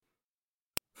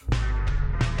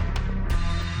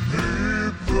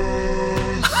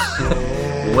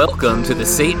Welcome to the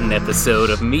Satan episode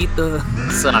of Meet the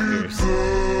Sockers.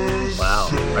 Wow.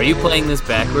 Are you playing this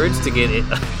backwards to get it?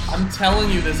 I'm telling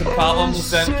you, there's a problem with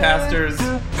Zencaster's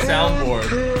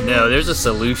soundboard. No, there's a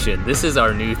solution. This is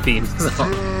our new theme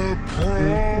song.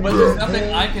 But there's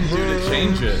nothing I can do to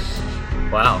change it.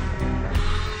 Wow.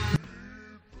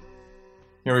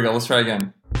 Here we go, let's try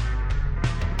again.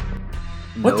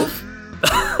 Nope. What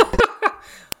the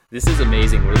This is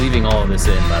amazing. We're leaving all of this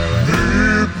in, by the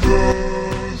way.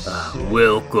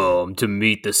 Welcome to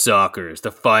Meet the Sockers,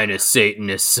 the finest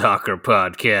Satanist soccer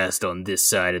podcast on this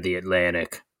side of the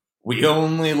Atlantic. We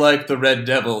only like the Red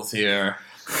Devils here.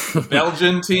 The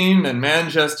Belgian team and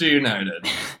Manchester United.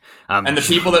 And the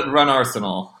people that run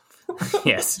Arsenal.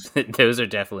 Yes, those are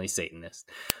definitely Satanists.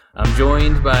 I'm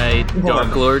joined by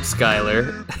Dark Lord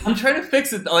Skylar. I'm trying to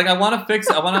fix it. Like, I want to fix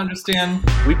it. I want to understand.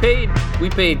 We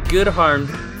paid good hard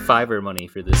Fiverr money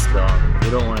for this song. We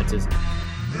don't want it to.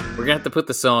 We're gonna have to put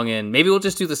the song in. Maybe we'll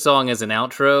just do the song as an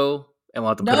outro, and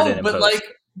we'll have to put it in.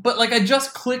 But I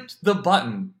just clicked the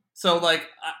button. So, like,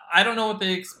 I don't know what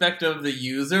they expect of the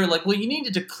user. Like, well, you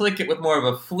needed to click it with more of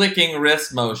a flicking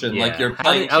wrist motion, like you're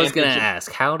playing. I was gonna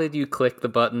ask, how did you click the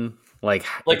button? Like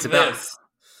it's this.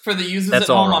 For the users at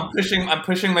home, I'm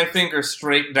pushing my finger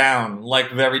straight down,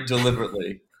 like very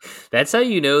deliberately. That's how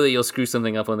you know that you'll screw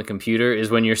something up on the computer,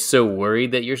 is when you're so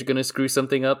worried that you're going to screw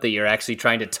something up that you're actually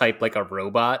trying to type like a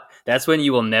robot. That's when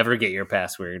you will never get your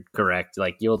password correct.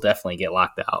 Like, you'll definitely get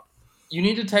locked out. You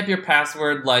need to type your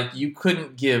password like you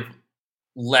couldn't give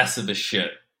less of a shit.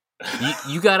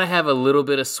 You got to have a little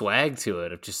bit of swag to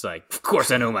it, of just like, of course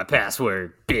I know my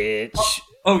password, bitch.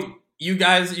 Oh, you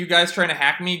guys trying to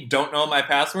hack me don't know my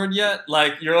password yet?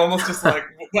 Like, you're almost just like,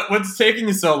 what's taking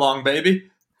you so long, baby?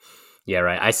 Yeah,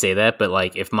 right. I say that, but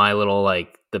like, if my little,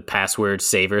 like, the password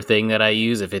saver thing that I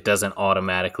use, if it doesn't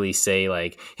automatically say,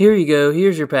 like, here you go,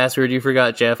 here's your password you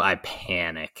forgot, Jeff, I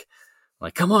panic.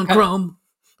 Like, come on, Chrome.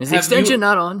 Is the extension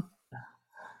not on?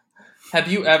 Have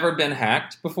you ever been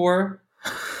hacked before?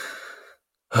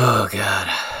 Oh, God.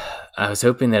 I was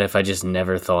hoping that if I just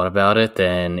never thought about it,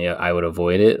 then I would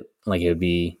avoid it. Like, it would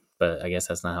be, but I guess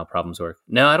that's not how problems work.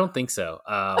 No, I don't think so.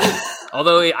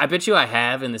 Although I bet you I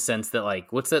have, in the sense that,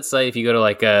 like, what's that site? If you go to,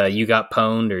 like, you got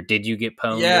pwned or did you get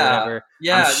pwned or whatever?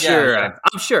 Yeah,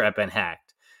 I'm sure I've been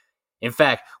hacked. In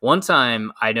fact, one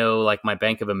time I know, like, my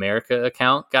Bank of America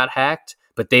account got hacked,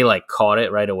 but they, like, caught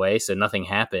it right away, so nothing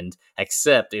happened,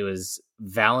 except it was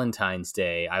Valentine's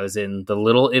Day. I was in the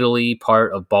Little Italy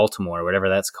part of Baltimore, whatever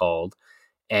that's called,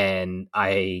 and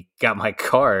I got my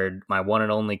card, my one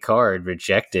and only card,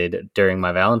 rejected during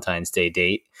my Valentine's Day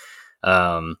date.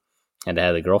 Had to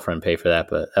have the girlfriend pay for that,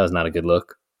 but that was not a good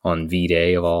look on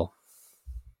V-Day of all.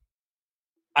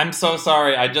 I'm so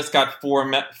sorry. I just got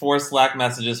four Slack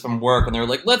messages from work, and they were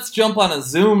like, let's jump on a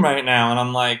Zoom right now. And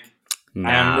I'm like,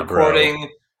 I'm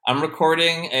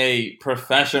recording a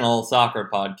professional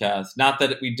soccer podcast. Not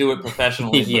that we do it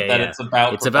professionally, but that it's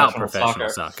about professional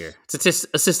soccer. It's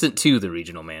assistant to the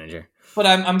regional manager. But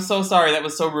I'm so sorry. That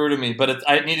was so rude of me. But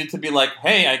I needed to be like,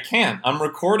 hey, I can't. I'm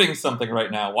recording something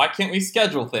right now. Why can't we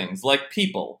schedule things like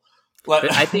people? But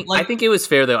I think it was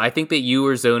fair, though. I think that you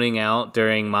were zoning out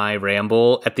during my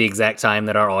ramble at the exact time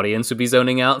that our audience would be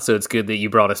zoning out. So it's good that you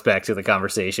brought us back to the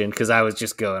conversation, because I was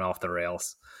just going off the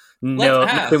rails. No,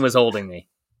 nothing was holding me.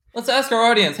 Let's ask our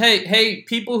audience. Hey,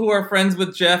 people who are friends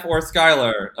with Jeff or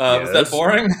Skylar, was that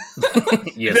boring?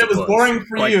 Yes, if it was boring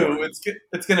for you, boring.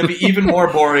 It's going to be even more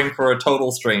boring for a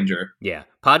total stranger. Yeah.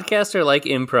 Podcasts are like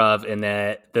improv in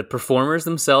that the performers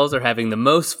themselves are having the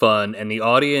most fun, and the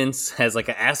audience has like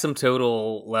an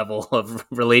asymptotal level of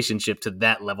relationship to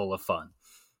that level of fun.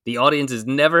 The audience is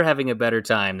never having a better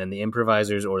time than the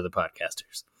improvisers or the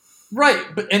podcasters. Right,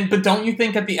 but don't you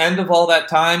think at the end of all that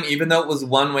time, even though it was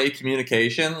one-way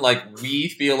communication, like, we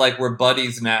feel like we're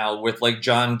buddies now with, like,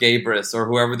 John Gabris or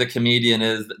whoever the comedian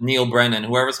is, Neil Brennan,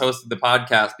 whoever's hosted the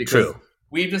podcast, because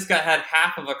we've just had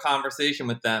half of a conversation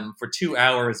with them for 2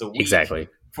 hours a week. Exactly.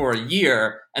 For a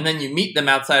year, and then you meet them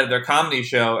outside of their comedy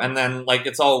show, and then, like,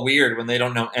 it's all weird when they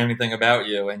don't know anything about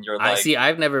you, and you're like...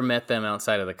 I've never met them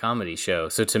outside of the comedy show,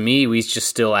 so to me, we just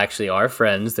still actually are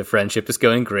friends. The friendship is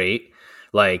going great.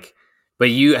 Like... But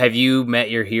have you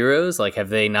met your heroes? Like, have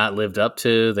they not lived up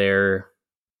to their...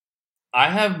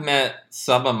 I have met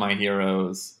some of my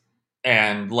heroes,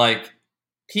 and, like,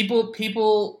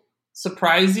 people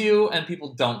surprise you and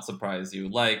people don't surprise you.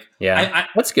 Like, yeah,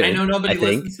 that's good. I know nobody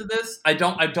listens to this. I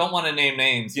don't want to name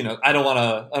names. You know, I don't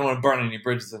want to burn any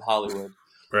bridges in Hollywood.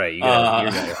 Right, you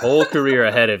got your whole career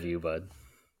ahead of you, bud.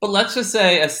 But let's just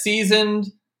say a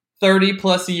seasoned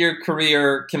 30-plus year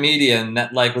career comedian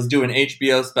that, like, was doing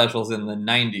HBO specials in the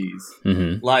 90s.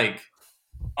 Mm-hmm. Like,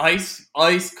 ice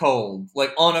cold,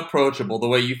 like unapproachable, the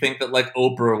way you think that like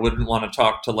Oprah wouldn't want to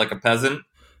talk to like a peasant.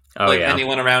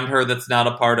 Anyone around her that's not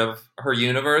a part of her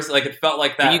universe. Like, it felt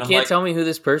like that. But you can't tell me who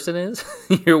this person is?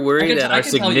 You're worried that our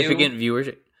significant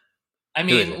viewership... I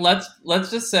mean,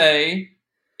 let's just say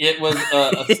it was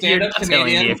a stand-up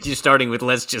comedian. If you're starting with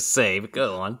let's just say, but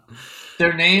go on.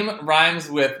 Their name rhymes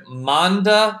with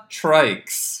Manda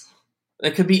Trikes.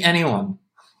 It could be anyone.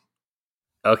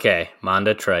 Okay,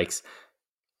 Manda Trikes.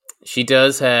 She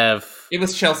does have... It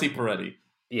was Chelsea Peretti.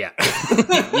 Yeah.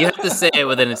 You have to say it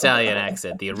with an Italian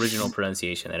accent, the original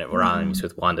pronunciation, and it rhymes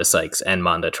with Wanda Sykes and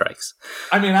Manda Trikes.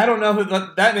 I mean, I don't know who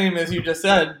that name is you just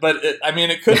said, but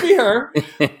it could be her.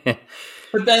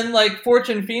 But then, like,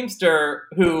 Fortune Feimster,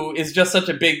 who is just such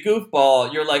a big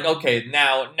goofball, you're like, okay,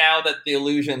 now that the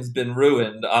illusion's been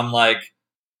ruined, I'm like,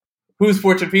 who's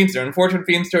Fortune Feimster? And Fortune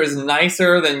Feimster is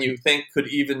nicer than you think could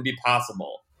even be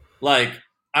possible. Like,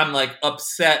 I'm like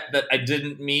upset that I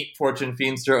didn't meet Fortune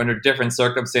Feimster under different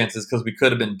circumstances because we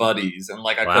could have been buddies, and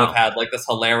like I could have had like this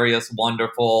hilarious,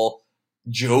 wonderful,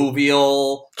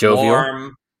 jovial,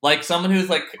 warm, like someone who's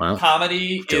like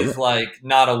comedy is like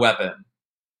not a weapon.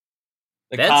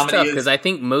 That's tough because I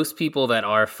think most people that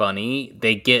are funny,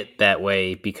 they get that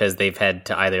way because they've had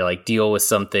to either like deal with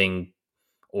something,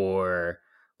 or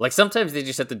like sometimes they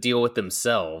just have to deal with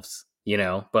themselves. You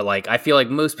know, but like I feel like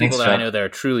most people that I know that are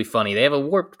truly funny, they have a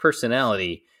warped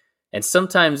personality, and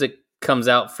sometimes it comes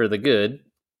out for the good,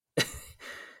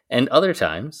 and other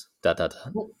times, ...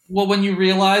 Well, when you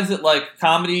realize that like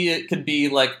comedy, it could be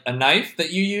like a knife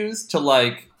that you use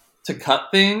to cut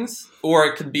things, or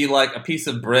it could be like a piece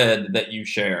of bread that you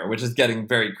share, which is getting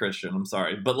very Christian. I'm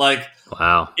sorry, but like,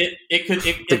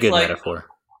 it's a good metaphor.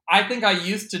 I think I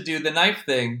used to do the knife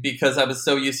thing because I was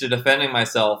so used to defending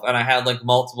myself, and I had like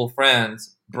multiple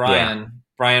friends, Brian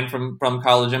from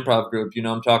College Improv Group, you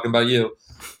know, I'm talking about you,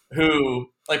 who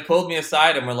like pulled me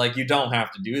aside and were like, you don't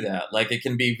have to do that. Like, it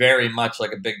can be very much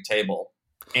like a big table.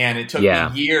 And it took me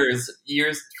years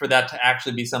for that to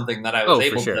actually be something that I was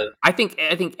able to. I think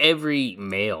every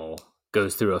male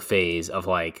goes through a phase of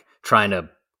like trying to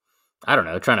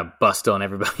bust on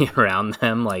everybody around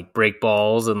them, like break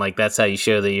balls, and like that's how you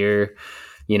show that you're,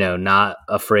 you know, not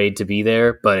afraid to be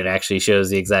there. But it actually shows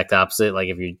the exact opposite. Like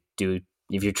if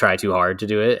you try too hard to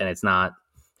do it, and it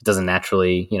doesn't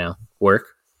naturally, you know, work.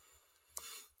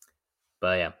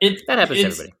 But yeah, that happens to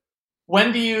everybody.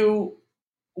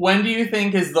 When do you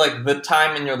think is like the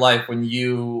time in your life when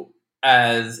you,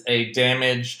 as a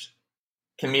damaged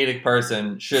comedic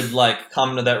person, should like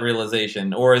come to that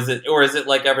realization, or is it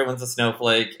like everyone's a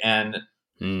snowflake and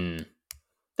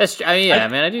that's I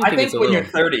think when you're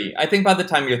 30, I think by the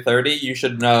time you're 30 you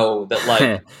should know that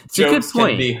like jokes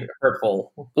can be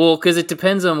hurtful. Well, because it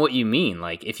depends on what you mean.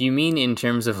 Like if you mean in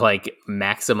terms of like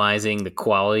maximizing the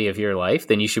quality of your life,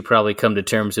 then you should probably come to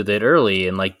terms with it early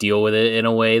and like deal with it in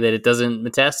a way that it doesn't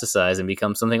metastasize and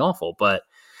become something awful. But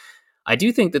I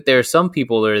do think that there are some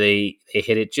people where they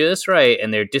hit it just right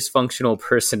and their dysfunctional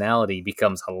personality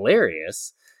becomes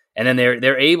hilarious. And then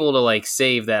they're able to like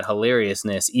save that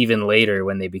hilariousness even later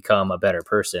when they become a better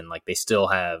person. Like they still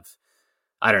have,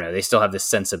 I don't know, they still have this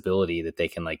sensibility that they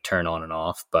can like turn on and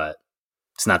off, but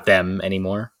it's not them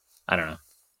anymore. I don't know.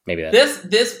 Maybe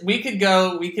that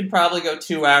we could probably go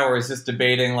 2 hours just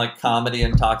debating like comedy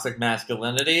and toxic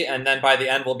masculinity, and then by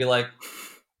the end we'll be like,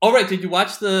 all right, did you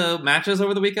watch the matches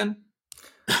over the weekend?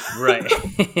 Right.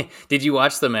 Did you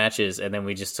watch the matches and then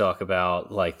we just talk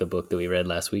about like the book that we read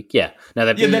last week? Yeah. Now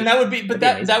then that would be, but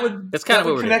that's kind of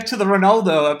what we're connect doing. To the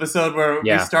Ronaldo episode where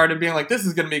we started being like, this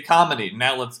is going to be comedy.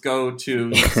 Now let's go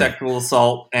to sexual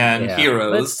assault and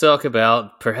heroes. Let's talk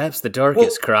about perhaps the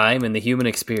darkest crime in the human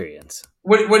experience.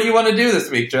 What do you want to do this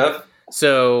week, Jeff?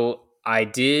 So I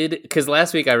did, because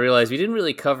last week I realized we didn't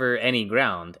really cover any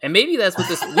ground. And maybe that's what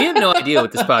we have no idea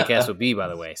what this podcast will be, by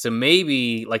the way. So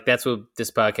maybe like that's what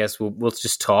this podcast we'll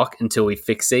just talk until we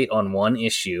fixate on one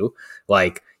issue.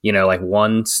 Like, you know, like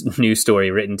one news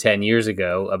story written 10 years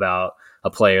ago about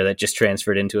a player that just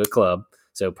transferred into a club.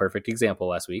 So perfect example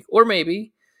last week. Or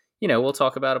maybe, you know, we'll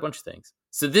talk about a bunch of things.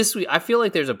 So this week, I feel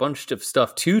like there's a bunch of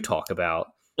stuff to talk about.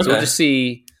 So we'll just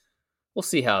see. We'll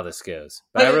see how this goes.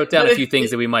 But I wrote down a few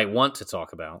things that we might want to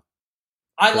talk about.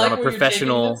 I'm a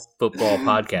professional football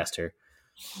podcaster.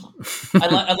 I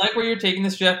like where you're taking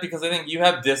this, Jeff, because I think you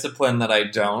have discipline that I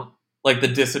don't. Like the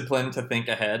discipline to think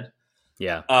ahead.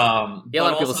 Yeah. A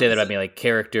lot of people say that about me, like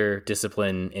character,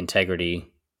 discipline,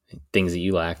 integrity, things that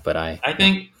you lack. But I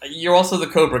think you're also the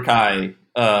Cobra Kai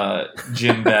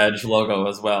gym badge logo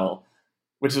as well,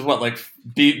 which is what, like,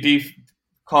 be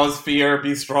cause fear,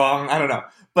 be strong. I don't know.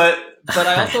 But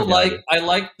I also like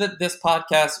that this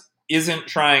podcast isn't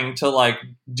trying to like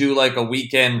do like a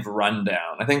weekend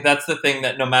rundown. I think that's the thing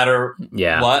that no matter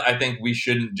what, I think we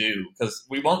shouldn't do, because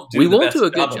we won't do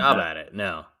a good job at it.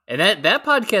 No. And that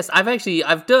podcast,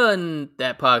 I've done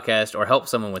that podcast or helped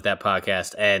someone with that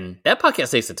podcast, and that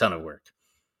podcast takes a ton of work.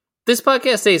 This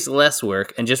podcast takes less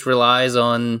work and just relies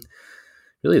on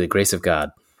really the grace of God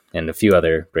and a few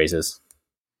other graces.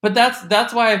 But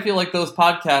that's why I feel like those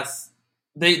podcasts,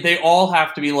 they all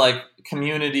have to be like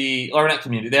community, or not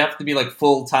community, they have to be like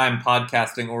full-time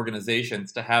podcasting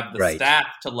organizations to have the staff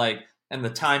to like, and the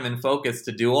time and focus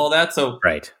to do all that. So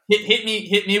hit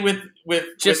me with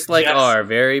just with like Jeff's. Our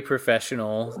very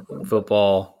professional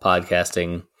football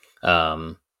podcasting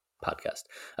podcast.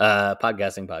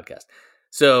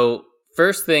 So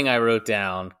first thing I wrote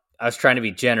down, I was trying to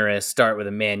be generous, start with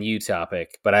a Man U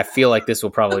topic, but I feel like this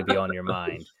will probably be on your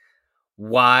mind.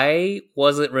 Why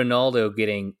wasn't Ronaldo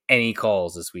getting any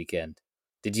calls this weekend?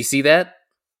 Did you see that?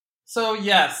 So,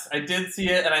 yes, I did see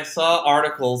it, and I saw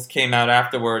articles came out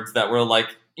afterwards that were like,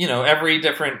 you know, every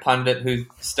different pundit who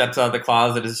steps out of the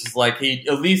closet is just like, he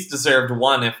at least deserved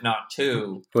one, if not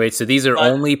two. Wait, so these are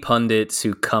only pundits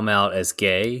who come out as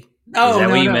gay? No,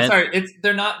 sorry.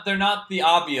 They're not the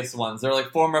obvious ones. They're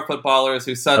like former footballers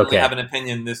who suddenly have an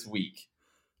opinion this week.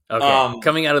 Okay,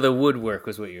 coming out of the woodwork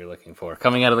was what you're looking for.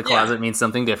 Coming out of the closet means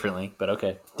something differently, but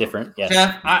okay, different. Yes.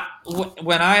 Jeff,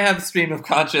 when I have stream of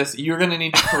conscious, you're going to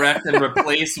need to correct and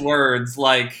replace words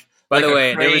like. By the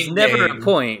way, there was never a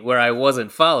point where I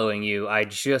wasn't following you. I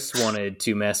just wanted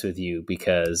to mess with you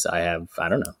because I have, I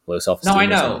don't know, low self-esteem. No, I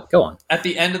know. Go on. At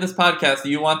the end of this podcast,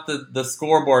 you want the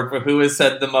scoreboard for who has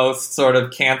said the most sort of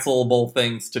cancelable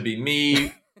things to be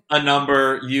me, a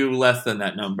number, you less than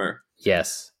that number.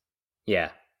 Yes. Yeah.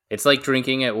 It's like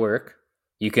drinking at work.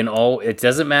 It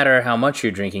doesn't matter how much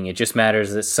you're drinking. It just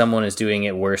matters that someone is doing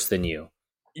it worse than you.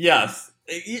 Yes.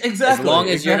 Exactly. As long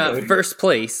as you're not first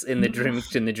place in the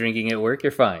drinking at work,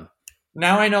 you're fine.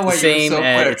 Now I know why you're so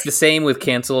quick. It's the same with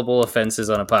cancelable offenses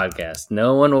on a podcast.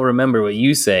 No one will remember what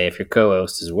you say if your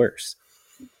co-host is worse.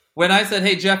 When I said,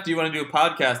 "Hey Jeff, do you want to do a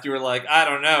podcast?" you were like, "I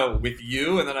don't know, with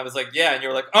you?" And then I was like, "Yeah," and you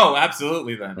were like, "Oh,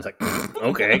 absolutely." Then I was like,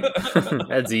 "Okay,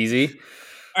 that's easy."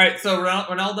 All right, so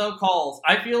Ronaldo calls.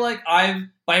 I feel like I've,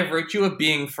 by virtue of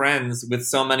being friends with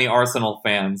so many Arsenal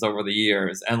fans over the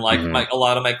years, and like a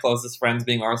lot of my closest friends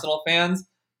being Arsenal fans,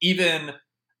 even,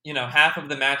 you know, half of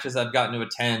the matches I've gotten to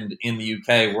attend in the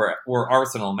UK were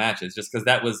Arsenal matches, just because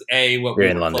that was A, what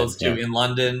we were close to in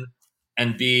London,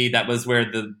 and B, that was where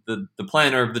the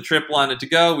planner of the trip wanted to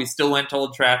go. We still went to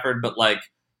Old Trafford, but like,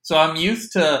 so I'm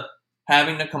used to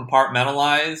having to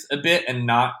compartmentalize a bit and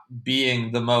not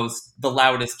being the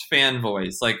loudest fan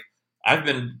voice. Like, I've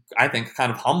been, I think,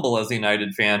 kind of humble as a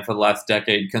United fan for the last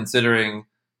decade, considering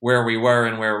where we were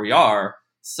and where we are.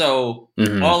 So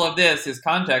all of this is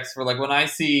context for like when I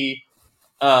see,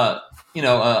 a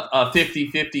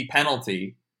 50-50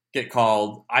 penalty get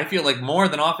called, I feel like more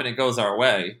than often it goes our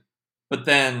way. But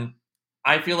then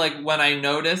I feel like when I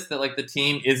notice that like the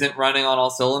team isn't running on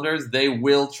all cylinders, they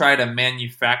will try to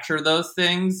manufacture those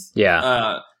things.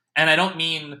 Yeah. And I don't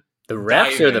mean the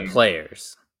refs or the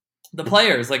players. The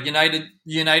players, like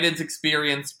United's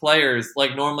experienced players,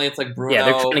 like normally it's like Bruno. Yeah,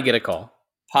 they're trying to get a call.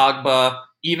 Pogba,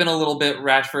 even a little bit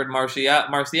Rashford,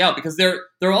 Martial, because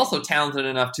they're also talented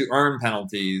enough to earn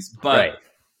penalties, but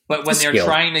when they're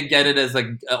trying to get it as like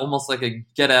almost like a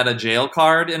get out of jail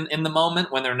card in the moment,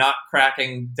 when they're not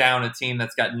cracking down a team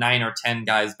that's got 9 or 10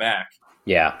 guys back.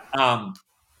 Yeah.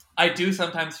 I do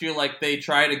sometimes feel like they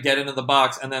try to get into the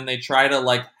box and then they try to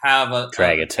like have a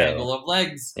tangle of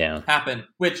legs happen,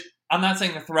 which I'm not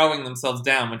saying they're throwing themselves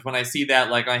down, which when I see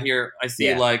that, like I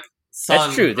see like Son,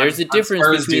 that's true. There's a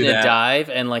difference between a dive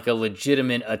and like a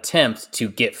legitimate attempt to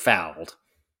get fouled.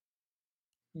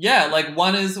 Yeah, like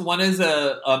one is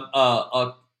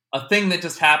a thing that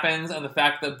just happens, and the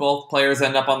fact that both players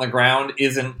end up on the ground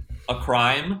isn't a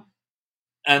crime,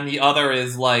 and the other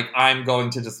is like I'm going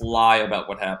to just lie about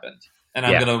what happened, and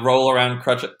I'm going to roll around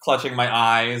clutching my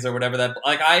eyes or whatever that.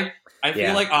 Like I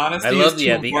feel like honesty. I love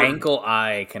the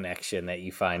ankle-eye connection that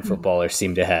you find footballers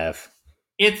seem to have.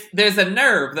 There's a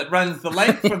nerve that runs the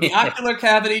length from the ocular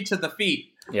cavity to the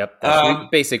feet. Yep, that's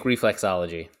basic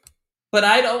reflexology. But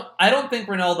I don't think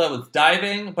Ronaldo was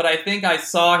diving, but I think I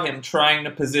saw him trying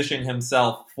to position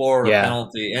himself for a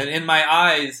penalty. And in my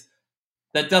eyes,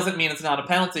 that doesn't mean it's not a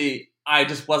penalty. I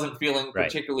just wasn't feeling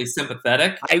particularly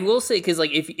sympathetic. I will say, because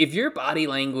like if your body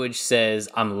language says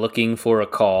I'm looking for a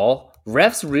call,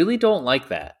 refs really don't like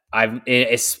that.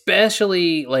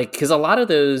 Especially like because a lot of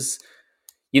those,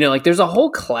 you know, like there's a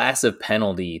whole class of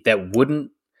penalty that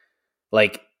wouldn't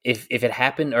like if it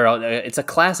happened, or it's a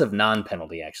class of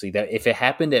non-penalty actually, that if it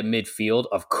happened at midfield,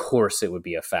 of course it would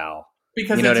be a foul.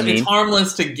 Because you know what I mean? It's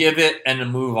harmless to give it and to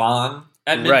move on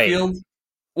at midfield. Right.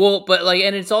 Well, but like,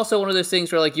 and it's also one of those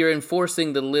things where like you're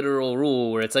enforcing the literal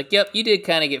rule where it's like, yep, you did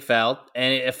kind of get fouled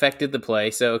and it affected the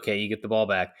play, so okay, you get the ball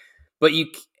back. But you,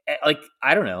 like,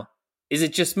 I don't know, is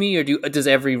it just me or does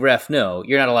every ref know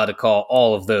you're not allowed to call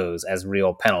all of those as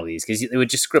real penalties because it would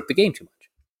just script the game too much?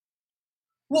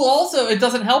 Well, also, it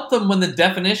doesn't help them when the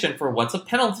definition for what's a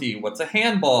penalty, what's a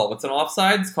handball, what's an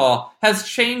offsides call has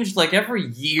changed like every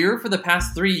year for the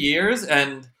past 3 years.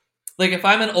 And like, if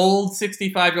I'm an old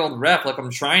 65-year-old ref, like I'm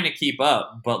trying to keep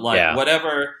up, but like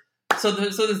whatever. So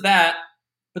there's that.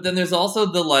 But then there's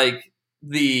also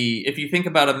if you think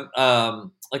about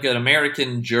like an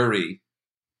American jury,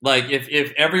 like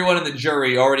if everyone in the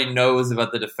jury already knows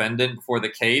about the defendant before the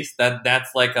case, that's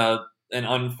like an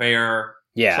unfair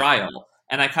trial.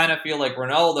 And I kind of feel like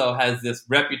Ronaldo has this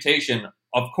reputation,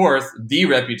 of course, the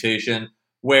reputation,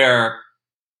 where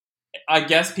I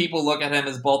guess people look at him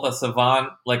as both a savant,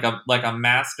 like a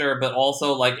master, but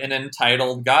also like an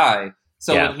entitled guy.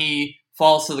 So when he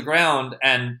falls to the ground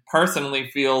and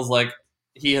personally feels like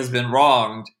he has been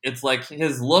wronged, it's like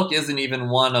his look isn't even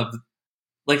one of,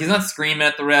 like, he's not screaming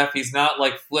at the ref, he's not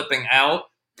like flipping out.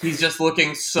 He's just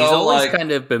looking so he's always like,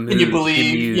 kind of bemused. Can you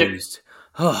believe?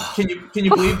 Can you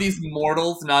believe these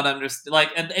mortals not understand?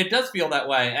 Like, and it does feel that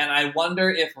way, and I wonder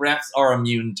if refs are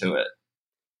immune to it.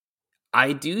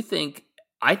 I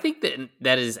think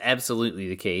that is absolutely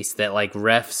the case. That like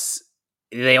refs,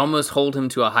 they almost hold him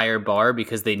to a higher bar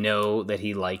because they know that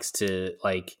he likes to,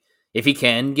 like, if he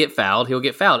can get fouled, he'll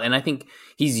get fouled, and I think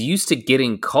he's used to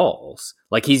getting calls.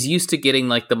 Like he's used to getting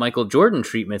like the Michael Jordan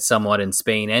treatment somewhat in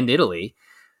Spain and Italy,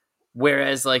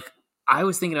 whereas like I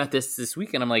was thinking about this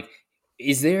weekend, I'm like,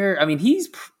 is there, I mean, he's,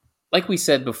 like we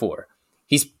said before,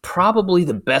 he's probably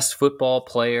the best football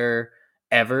player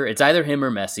ever. It's either him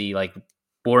or Messi, like,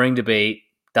 boring debate, ...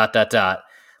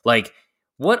 Like,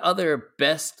 what other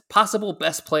possible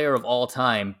best player of all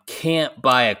time can't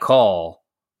buy a call,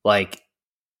 like,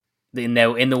 in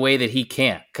the way that he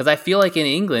can't? Because I feel like in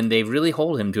England, they really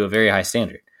hold him to a very high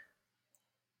standard.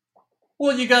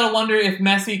 Well, you got to wonder if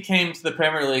Messi came to the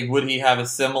Premier League, would he have a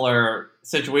similar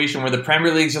situation where the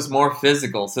Premier League's just more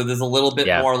physical? So there's a little bit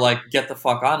more like get the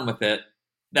fuck on with it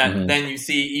that then you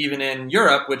see even in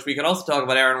Europe, which we could also talk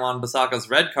about Aaron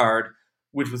Wan-Bissaka's red card,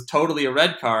 which was totally a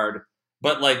red card.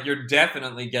 But like you're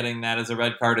definitely getting that as a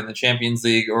red card in the Champions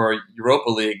League or Europa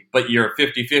League, but you're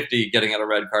 50-50 getting a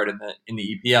red card in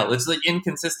the EPL. It's like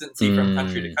inconsistency from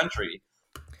country to country.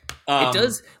 It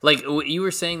does, like what you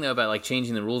were saying though about like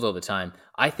changing the rules all the time.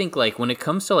 I think like when it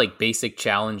comes to like basic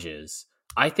challenges,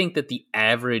 I think that the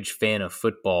average fan of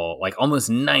football, like almost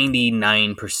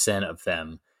 99% of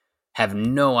them, have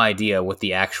no idea what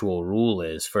the actual rule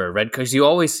is for a red, because you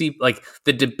always see like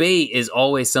the debate is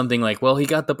always something like, well, he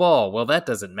got the ball. Well, that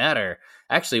doesn't matter.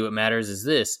 Actually, what matters is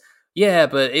this. Yeah,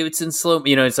 but it's in slow.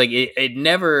 You know, it's like it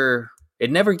never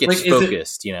gets like,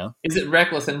 focused. Is it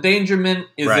reckless endangerment?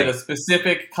 Is it a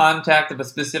specific contact of a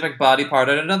specific body part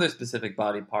at another specific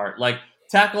body part? Like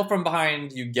tackle from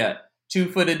behind, you get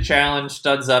 2-footed challenge,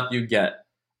 studs up, you get.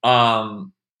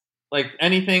 Like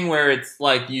anything where it's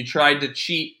like you tried to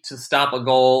cheat to stop a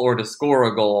goal or to score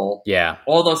a goal. Yeah.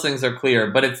 All those things are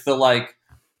clear, but it's the like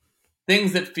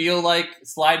things that feel like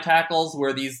slide tackles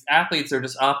where these athletes are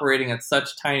just operating at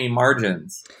such tiny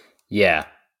margins. Yeah.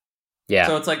 Yeah.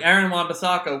 So it's like Aaron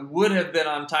Wan-Bissaka would have been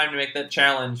on time to make that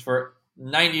challenge for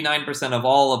 99% of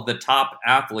all of the top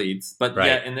athletes, but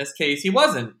yet in this case he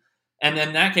wasn't. And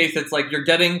in that case it's like you're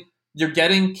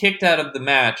getting kicked out of the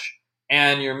match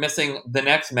and you're missing the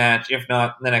next match, if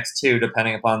not the next two,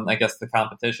 depending upon, I guess, the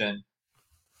competition,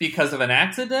 because of an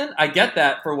accident. I get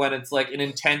that for when it's like an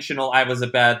intentional, I was a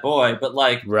bad boy, but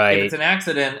like if it's an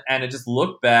accident and it just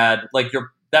looked bad, like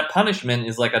that punishment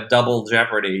is like a double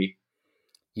jeopardy.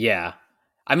 Yeah.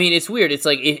 I mean, it's weird. It's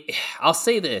like, I'll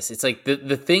say this. It's like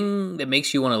the thing that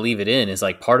makes you want to leave it in is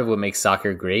like part of what makes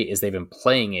soccer great is they've been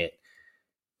playing it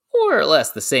more or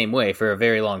less the same way for a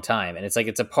very long time. And it's like,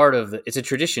 it's a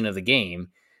tradition of the game.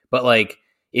 But like,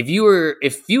 if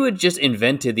you had just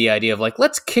invented the idea of like,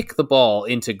 let's kick the ball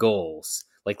into goals,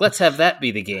 like, let's have that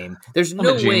be the game. There's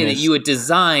no way that you would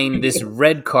design this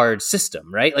red card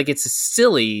system, right? Like, it's a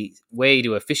silly way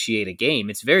to officiate a game.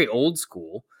 It's very old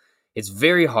school. It's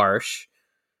very harsh.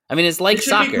 I mean, it's like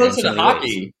soccer. It should be closer to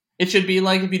hockey. Ways. It should be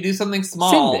like if you do something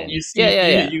small,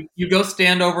 you go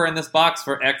stand over in this box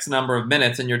for X number of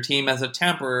minutes, and your team has a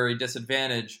temporary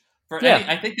disadvantage.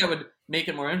 I think that would make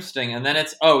it more interesting. And then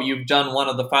you've done one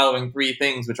of the following three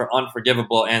things, which are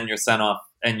unforgivable, and you're sent off,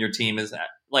 and your team is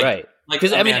Right.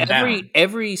 Because I mean,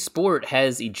 every sport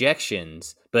has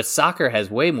ejections, but soccer has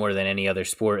way more than any other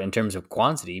sport in terms of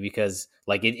quantity. Because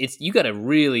like it's you got to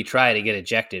really try to get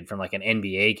ejected from like an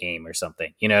NBA game or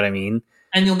something. You know what I mean?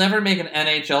 And you'll never make an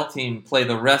NHL team play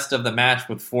the rest of the match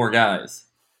with 4 guys.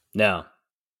 No.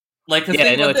 Like,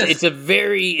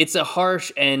 it's a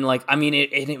harsh, and like, I mean,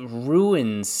 it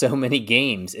ruins so many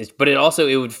games. But it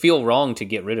would feel wrong to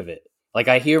get rid of it. Like,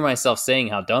 I hear myself saying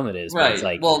how dumb it is, right? But it's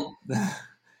like, well,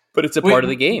 but it's a part of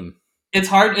the game. It's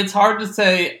hard to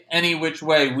say any which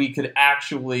way we could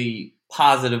actually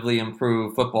positively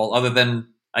improve football, other than,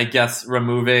 I guess,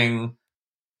 removing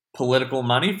political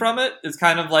money from it is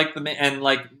kind of like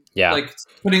like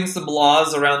putting some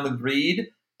laws around the greed.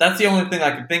 That's the only thing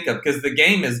I could think of, because the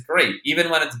game is great. Even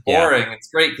when it's boring, It's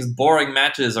great, because boring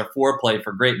matches are foreplay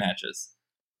for great matches.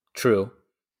 True.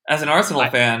 As an Arsenal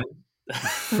fan...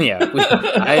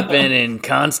 I've been in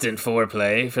constant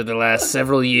foreplay for the last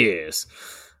several years.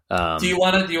 Do you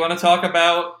want to talk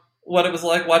about what it was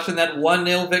like watching that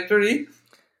 1-0 victory?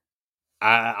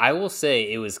 I will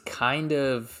say it was kind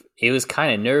of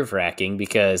nerve-wracking,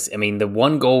 because I mean, the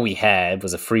one goal we had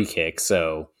was a free kick,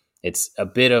 so it's a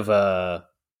bit of a,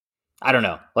 I don't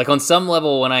know. Like, on some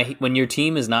level, when your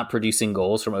team is not producing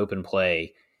goals from open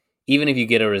play, even if you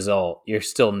get a result, you're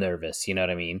still nervous. You know what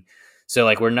I mean? So,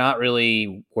 like, we're not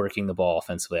really working the ball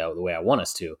offensively out the way I want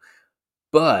us to.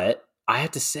 But I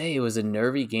have to say, it was a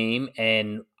nervy game,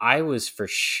 and I was for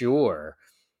sure,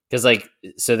 because, like,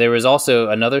 so there was also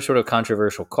another sort of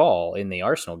controversial call in the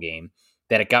Arsenal game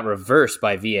that it got reversed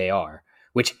by VAR,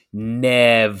 which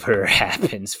never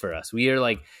happens for us. We are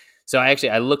like, so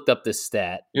I looked up this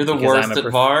stat. You're the worst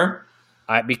at VAR?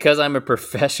 Because I'm a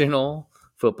professional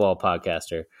football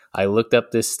podcaster, I looked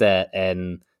up this stat,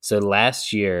 and so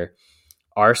last year,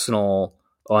 Arsenal,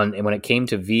 when it came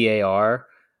to VAR,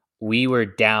 we were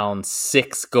down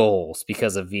 6 goals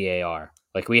because of VAR.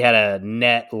 Like, we had a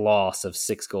net loss of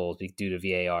 6 goals due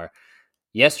to VAR.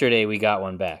 Yesterday, we got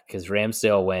one back because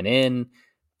Ramsdale went in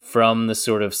from the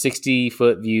sort of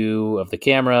 60-foot view of the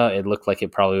camera. It looked like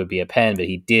it probably would be a pen, but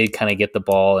he did kind of get the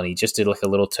ball, and he just did like a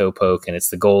little toe poke, and it's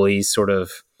the goalies sort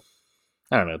of,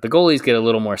 I don't know, the goalies get a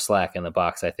little more slack in the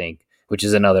box, I think, which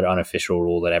is another unofficial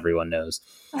rule that everyone knows.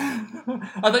 I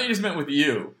thought you just meant with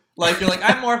you. Like, you're like,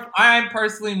 I'm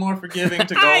personally more forgiving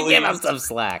to goalies. I give him some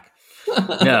slack.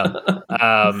 No.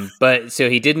 But so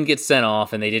he didn't get sent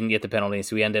off, and they didn't get the penalty,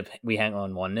 so we hang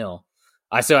on 1-0.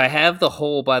 So I have the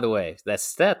whole, by the way, that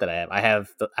stat that I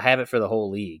have it for the whole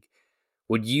league.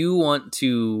 Would you want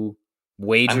to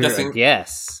wager a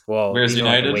guess? Well, where's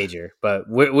United? Wager, but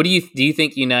what do you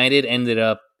think United ended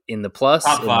up in the plus,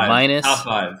 top 5, in the minus? Top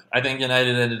 5. I think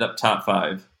United ended up top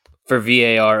 5 for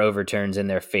VAR overturns in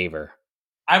their favor.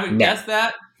 I would guess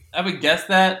that. I would guess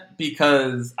that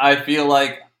because I feel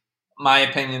like my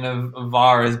opinion of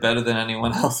VAR is better than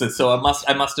anyone else's. So I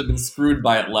must have been screwed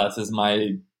by it less as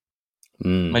my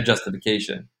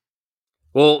justification.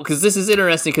 Well, because this is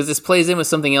interesting, because this plays in with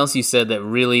something else you said that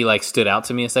really like stood out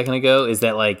to me a second ago, is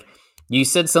that like you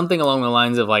said something along the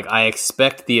lines of like, I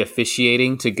expect the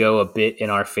officiating to go a bit in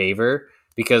our favor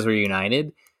because we're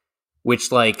United, which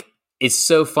like it's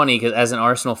so funny because as an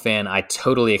Arsenal fan, I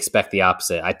totally expect the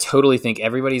opposite. I totally think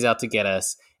everybody's out to get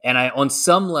us. And on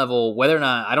some level, whether or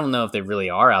not, I don't know if they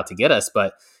really are out to get us,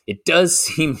 but it does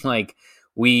seem like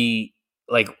we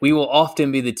will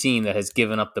often be the team that has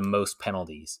given up the most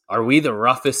penalties. Are we the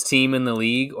roughest team in the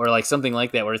league, or like something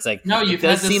like that, where it's like, no, it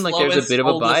does seem like there's a bit of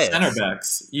a bias. Center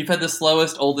backs. You've had the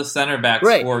slowest, oldest center backs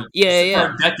for for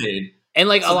a decade. And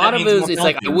like a lot of those, it's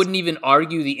like, I wouldn't even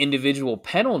argue the individual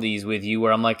penalties with you,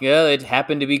 where I'm like, yeah, it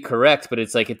happened to be correct, but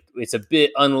it's like, it's a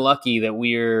bit unlucky that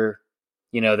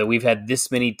that we've had this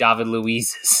many David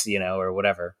Luizes, or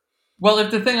whatever. Well,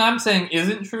 if the thing I'm saying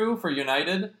isn't true for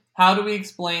United, how do we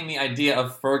explain the idea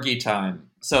of Fergie time?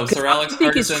 So Sir Alex Ferguson...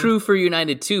 I think it's true for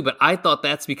United too, but I thought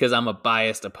that's because I'm a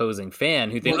biased opposing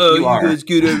fan who thinks, you guys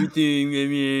get everything, I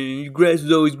mean, grass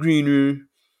is always greener.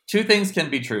 2 things can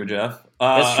be true, Jeff.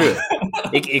 That's true.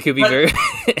 It could be very...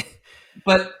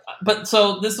 But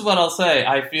so this is what I'll say.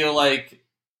 I feel like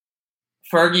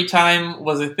Fergie time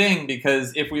was a thing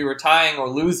because if we were tying or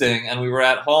losing and we were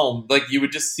at home, like you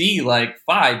would just see like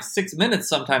 5-6 minutes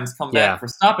sometimes come back for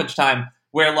stoppage time,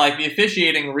 where like the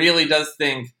officiating really does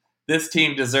think this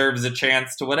team deserves a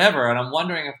chance to whatever. And I'm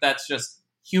wondering if that's just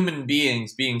human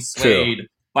beings being swayed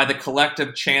by the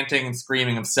collective chanting and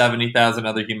screaming of 70,000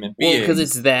 other human beings. Well, because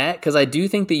it's that. Because I do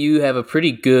think that you have a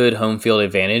pretty good home field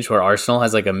advantage, where Arsenal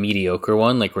has like a mediocre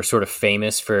one. Like, we're sort of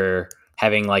famous for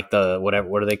having like the what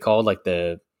are they called? Like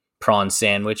the prawn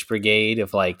sandwich brigade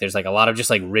of like, there's like a lot of just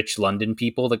like rich London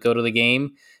people that go to the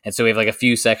game. And so we have like a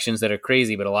few sections that are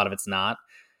crazy, but a lot of it's not.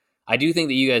 I do think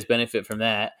that you guys benefit from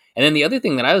that. And then the other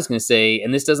thing that I was going to say,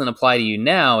 and this doesn't apply to you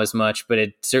now as much, but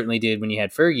it certainly did when you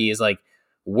had Fergie, is like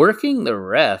working the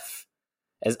ref,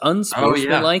 as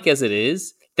unsportsmanlike as it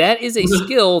is, that is a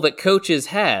skill that coaches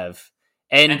have.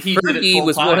 And Fergie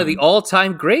was one of the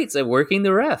all-time greats at working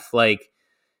the ref. Like,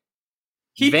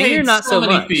 he Wenger, paid not so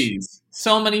many much. fees,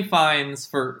 so many fines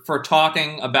for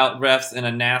talking about refs in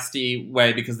a nasty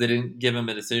way because they didn't give him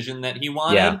a decision that he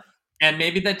wanted. Yeah. And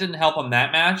maybe that didn't help him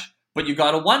that match. But you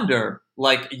got to wonder,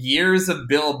 like, years of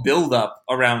build up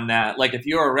around that. Like, if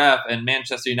you're a ref and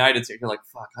Manchester United, you're like,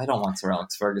 fuck, I don't want Sir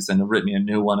Alex Ferguson to rip me a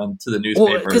new one into the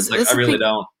newspaper. Well, I really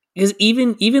don't. Because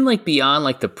even like beyond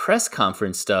like the press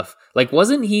conference stuff, like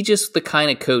wasn't he just the kind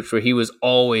of coach where he was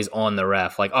always on the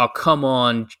ref? Like, oh, come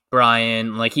on,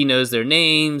 Brian. Like, he knows their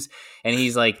names, and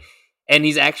he's like, and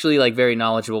he's actually like very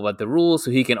knowledgeable about the rules,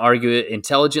 so he can argue it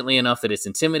intelligently enough that it's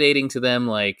intimidating to them.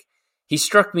 Like, he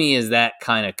struck me as that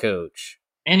kind of coach.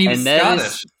 And he was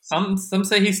Scottish. Some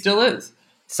say he still is.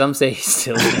 Some say he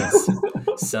still is.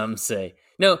 Some say.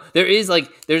 No, there is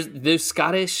like, there's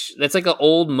Scottish, that's like an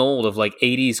old mold of like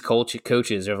 80s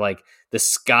coaches, or like the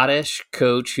Scottish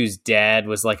coach whose dad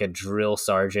was like a drill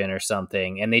sergeant or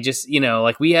something. And they just, you know,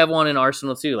 like we have one in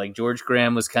Arsenal too. Like George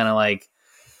Graham was kind of like,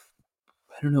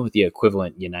 I don't know what the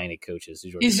equivalent United coach is.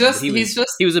 He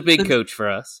was a big coach for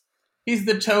us. He's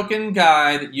the token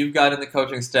guy that you've got in the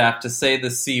coaching staff to say the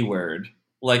C word.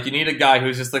 Like, you need a guy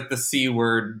who's just like the C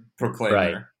word proclaimer.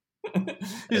 Right.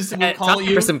 Just time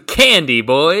for some candy,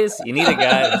 boys. You need a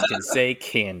guy that can say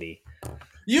candy.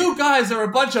 You guys are a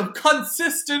bunch of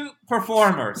consistent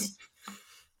performers.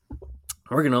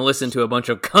 We're going to listen to a bunch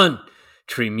of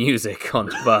country music on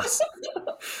the bus.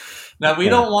 Now, we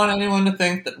don't want anyone to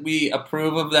think that we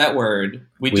approve of that word.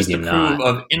 We just approve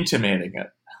of intimating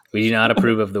it. We do not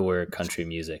approve of the word country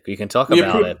music. We can talk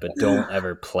about it, but don't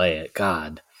ever play it.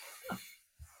 God.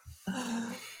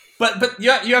 But you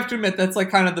have to admit that's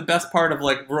like kind of the best part of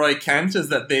like Roy Kent is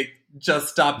that they just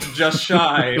stopped just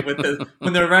shy with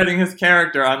when they're writing his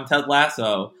character on Ted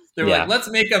Lasso. They were like, let's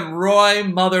make him Roy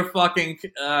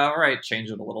motherfucking. All right, change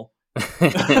it a little.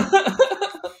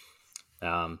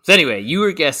 So anyway, you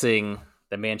were guessing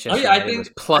that Manchester United was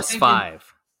plus 5.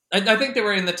 I think they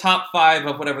were in the top 5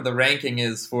 of whatever the ranking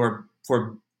is for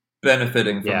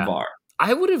benefiting from VAR.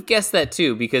 I would have guessed that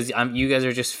too, because you guys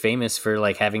are just famous for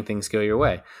like having things go your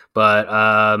way. But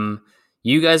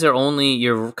you guys are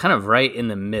you're kind of right in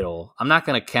the middle. I'm not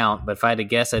going to count, but if I had to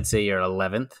guess, I'd say you're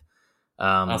 11th.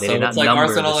 So it's like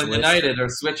Arsenal and United are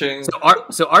switching.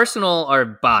 So Arsenal are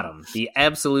bottom, the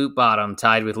absolute bottom,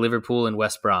 tied with Liverpool and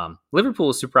West Brom. Liverpool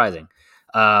is surprising.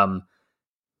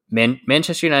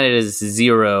 Manchester United is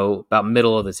 0, about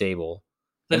middle of the table.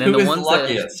 And then the ones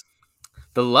luckiest?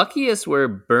 The luckiest were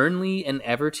Burnley and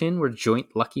Everton were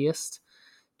joint luckiest.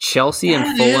 Chelsea and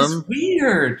Fulham. That is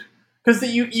weird. Because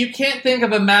you can't think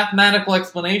of a mathematical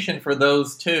explanation for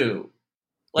those two.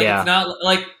 Like, it's not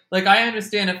like I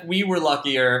understand if we were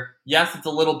luckier, yes, it's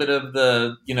a little bit of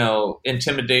the,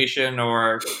 intimidation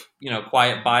or,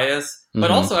 quiet bias.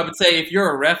 But also I would say if you're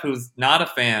a ref who's not a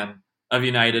fan of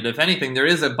United, if anything, there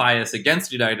is a bias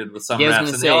against United with some refs. I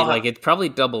was going to say, it's probably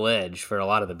double-edged for a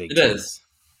lot of the big teams. It is.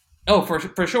 Oh,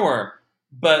 for sure.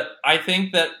 But I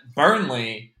think that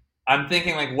Burnley, I'm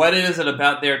thinking, like, what is it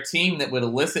about their team that would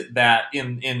elicit that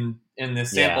in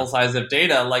this sample size of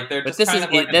data? Like, they're just kind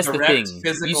of like a direct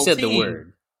physical you said team. The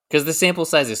word. Because the sample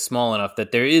size is small enough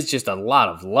that there is just a lot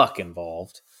of luck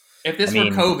involved. If this were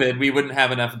COVID, we wouldn't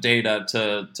have enough data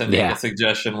to make a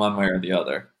suggestion one way or the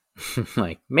other.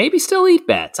 Like, maybe still eat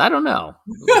bats. I don't know.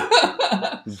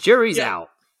 Jury's out.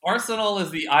 Arsenal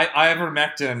is the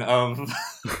ivermectin of...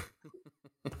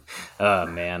 Oh,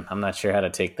 man. I'm not sure how to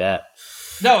take that.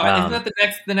 No, isn't that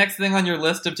the next thing on your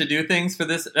list of to-do things for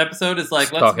this episode is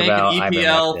like, let's make an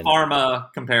EPL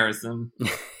pharma comparison.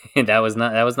 That was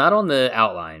not on the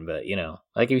outline, but,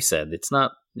 like you said, it's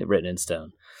not written in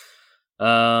stone.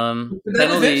 That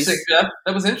was interesting, Jeff.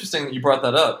 That was interesting that you brought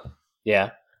that up.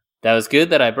 Yeah. That was good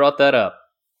that I brought that up.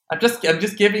 I'm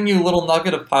just giving you a little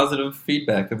nugget of positive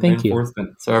feedback and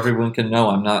reinforcement so everyone can know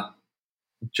I'm not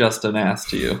just an ass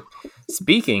to you.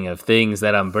 Speaking of things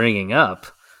that I'm bringing up,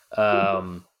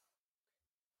 De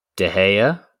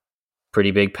Gea,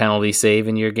 pretty big penalty save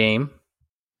in your game.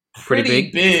 Pretty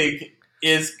big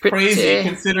is crazy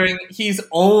considering he's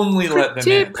only let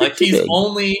them in. Like, he's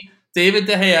only... David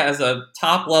De Gea as a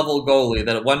top-level goalie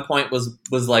that at one point was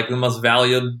like the most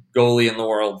valued goalie in the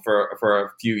world for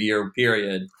a few-year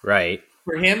period. Right.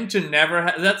 For him to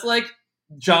never that's like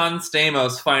John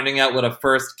Stamos finding out what a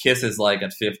first kiss is like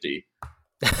at 50.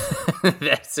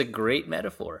 That's a great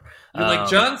metaphor. You're like,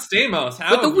 John Stamos,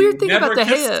 how but the have weird you thing never about De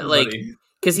kissed Gea, somebody?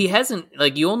 because he hasn't,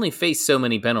 you only face so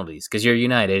many penalties because you're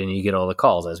United and you get all the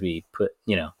calls, as we put,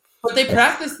 But they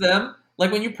practice them.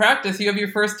 Like, when you practice, you have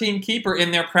your first team keeper in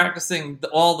there practicing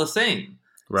all the same.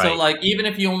 Right. So, even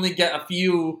if you only get a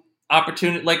few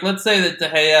opportunities, let's say that De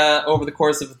Gea, over the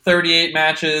course of 38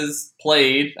 matches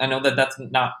played, I know that that's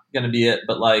not going to be it,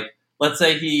 but, let's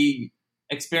say he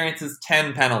experiences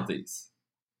 10 penalties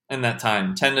in that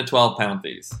time, 10 to 12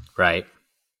 penalties. Right.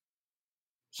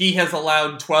 He has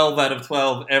allowed 12 out of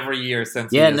 12 every year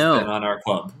since he has been on our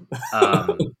club.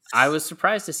 I was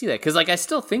surprised to see that because, I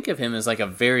still think of him as a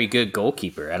very good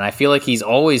goalkeeper, and I feel like he's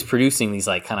always producing these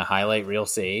kind of highlight reel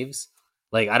saves.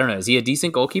 I don't know, is he a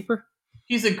decent goalkeeper?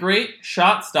 He's a great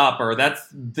shot stopper. That's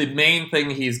the main thing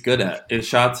he's good at, is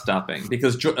shot stopping.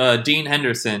 Because Dean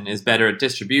Henderson is better at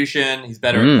distribution. He's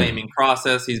better at claiming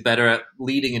crosses. He's better at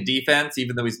leading a defense,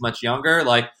 even though he's much younger.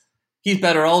 He's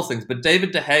better at all those things. But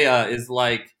David De Gea is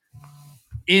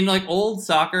in old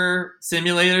soccer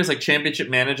simulators, like Championship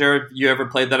Manager. You ever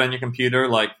played that on your computer?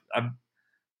 I've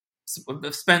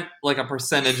spent a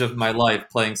percentage of my life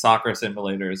playing soccer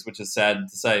simulators, which is sad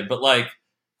to say. But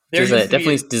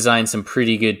definitely designed some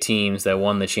pretty good teams that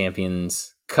won the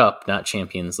Champions Cup, not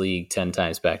Champions League, 10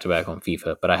 times back-to-back on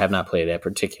FIFA, but I have not played that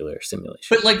particular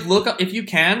simulation. But look up, if you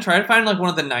can, try to find one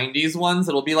of the 90s ones.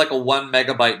 It'll be a 1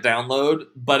 megabyte download,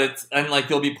 but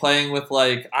you'll be playing with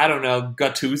I don't know,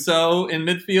 Gattuso in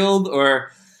midfield,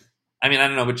 or I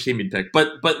don't know which team you'd pick.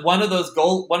 But one of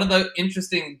the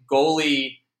interesting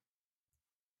goalie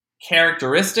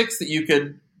characteristics that you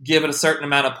could give it a certain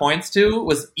amount of points to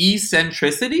was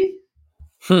eccentricity.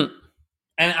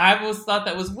 And I always thought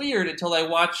that was weird until I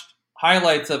watched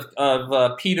highlights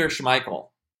of Peter Schmeichel.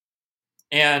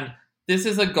 And this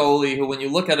is a goalie who, when you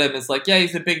look at him, is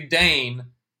he's a big Dane,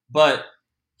 but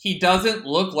he doesn't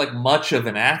look like much of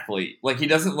an athlete. He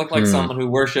doesn't look like someone who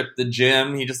worshipped the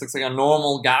gym. He just looks like a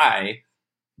normal guy.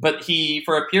 But he,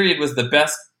 for a period, was the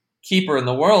best keeper in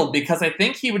the world because I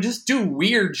think he would just do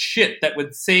weird shit that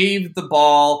would save the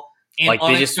ball in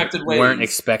unexpected ways. They weren't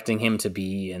expecting him to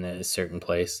be in a certain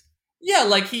place. Yeah,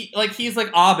 he's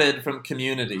like Abed from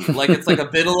Community. It's a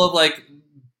bit of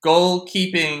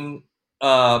goalkeeping.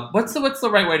 What's the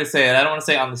right way to say it? I don't want to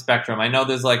say on the spectrum. I know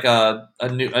there's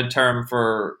a term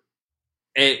for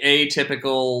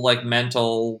atypical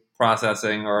mental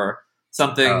processing or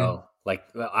something. Oh,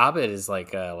 Abed is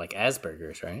like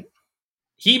Asperger's, right?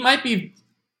 He might be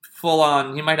full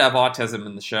on. He might have autism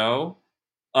in the show.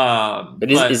 But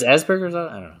is Asperger's?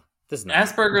 I don't know.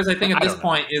 Asperger's, I think, at this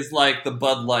point is the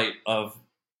Bud Light of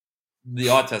the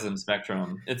autism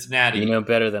spectrum. It's natty. You know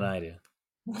better than I do.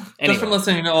 Just from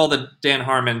listening to all the Dan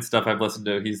Harmon stuff I've listened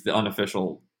to, he's the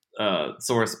unofficial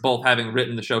source, both having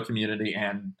written the show Community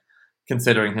and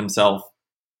considering himself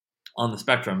on the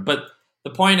spectrum. But the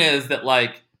point is that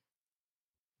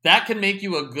that can make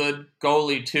you a good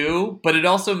goalie too, but it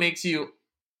also makes you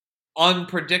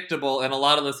unpredictable in a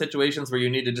lot of the situations where you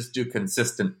need to just do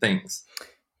consistent things.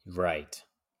 Right.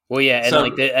 Well, yeah,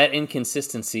 and that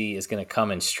inconsistency is going to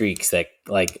come in streaks that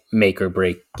make or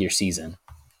break your season.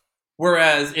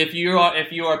 Whereas if you are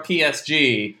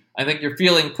PSG, I think you're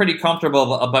feeling pretty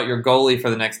comfortable about your goalie for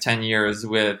the next 10 years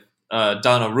with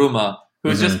Donnarumma,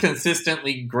 who's just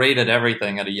consistently great at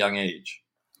everything at a young age.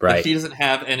 Right. He doesn't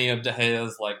have any of De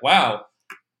Gea's wow,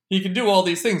 he can do all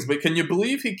these things, but can you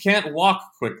believe he can't walk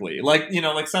quickly?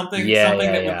 Something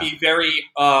that would be very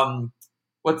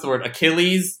what's the word?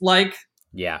 Achilles-like?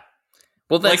 Yeah.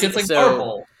 Well, that's it's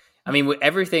purple. I mean,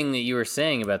 everything that you were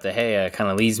saying about De Gea kind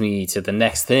of leads me to the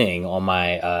next thing on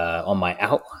my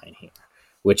outline here,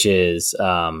 which is,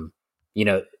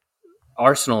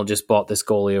 Arsenal just bought this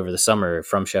goalie over the summer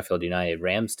from Sheffield United,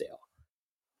 Ramsdale,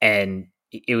 and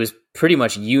it was pretty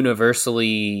much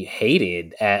universally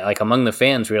hated among the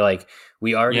fans.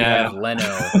 We already have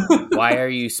Leno. Why are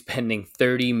you spending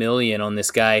 30 million on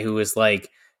this guy who is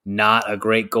not a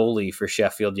great goalie for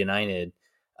Sheffield United?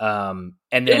 And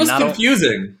then it was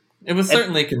confusing. It was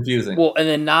certainly confusing. Well, and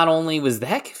then not only was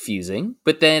that confusing,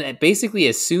 but then basically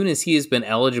as soon as he has been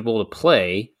eligible to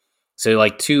play, so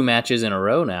 2 matches in a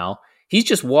row now, he's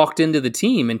just walked into the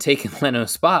team and taken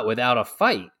Leno's spot without a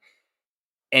fight.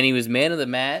 And he was man of the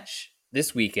match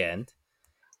this weekend.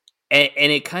 And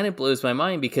it kind of blows my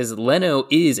mind because Leno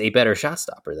is a better shot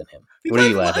stopper than him. What are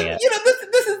you laughing at?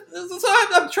 This is so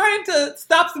I'm trying to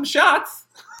stop some shots.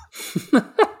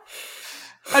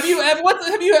 Have you heard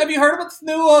about this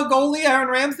new goalie, Aaron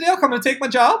Ramsdale, coming to take my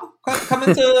job?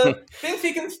 Coming to thinks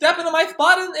he can step into my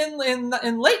spot in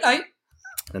late night.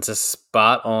 It's a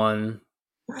spot on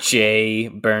Jay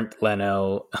burnt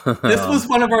Leno. This was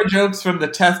one of our jokes from the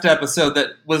test episode that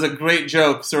was a great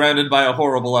joke surrounded by a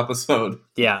horrible episode.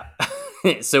 Yeah.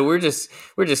 So we're just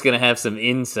gonna have some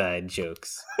inside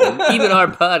jokes. Even our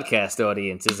podcast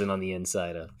audience isn't on the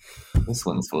inside of. This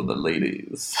one's for the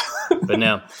ladies. But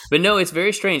no, it's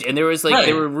very strange. And there was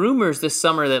there were rumors this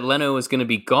summer that Leno was going to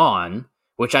be gone,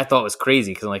 which I thought was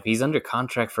crazy because he's under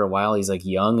contract for a while. He's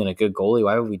young and a good goalie.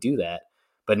 Why would we do that?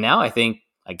 But now I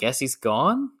guess he's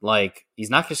gone. He's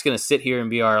not just going to sit here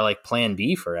and be our plan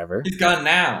B forever. He's gone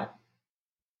now.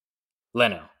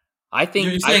 Leno. I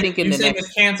think in the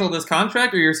next cancel this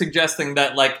contract, or you're suggesting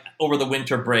that over the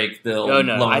winter break they'll.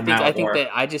 No.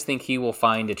 I just think he will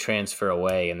find a transfer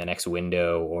away in the next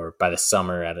window or by the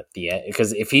summer at the end.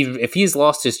 Because if he's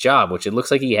lost his job, which it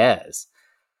looks like he has,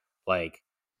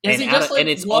 it's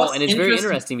very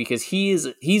interesting because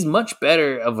he's much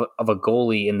better of a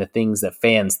goalie in the things that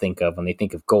fans think of when they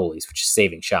think of goalies, which is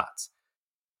saving shots.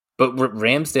 But what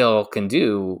Ramsdale can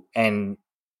do, and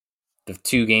the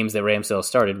 2 games that Ramsdale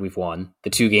started, we've won.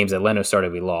 The 2 games that Leno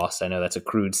started, we lost. I know that's a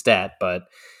crude stat, but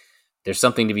there's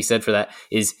something to be said for that.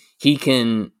 Is he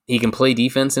can play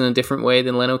defense in a different way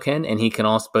than Leno can, and he can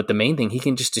also. But the main thing, he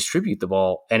can just distribute the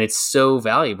ball, and it's so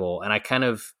valuable. And I kind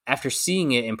of, after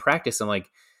seeing it in practice, I'm like,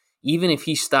 even if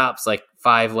he stops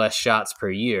 5 less shots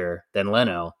per year than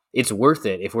Leno, it's worth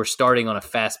it if we're starting on a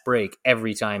fast break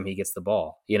every time he gets the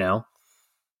ball.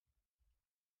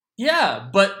 Yeah,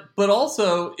 but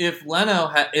also if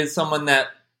Leno is someone that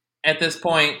at this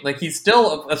point, he's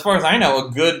still, as far as I know, a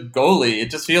good goalie.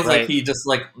 It just feels like he just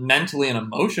mentally and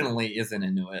emotionally isn't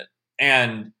into it.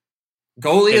 And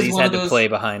goalie is one of those. He's had to play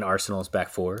behind Arsenal's back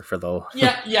four for the.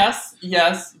 Yes,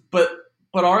 but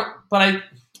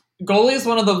goalie is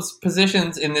one of those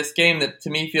positions in this game that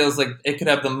to me feels like it could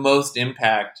have the most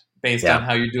impact based on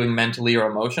how you're doing mentally or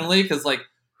emotionally. Because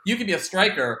you could be a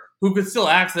striker who could still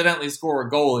accidentally score a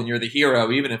goal and you're the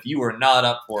hero, even if you were not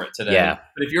up for it today. Yeah.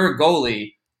 But if you're a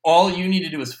goalie, all you need to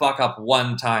do is fuck up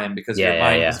one time because your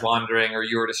mind is wandering, or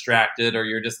you were distracted, or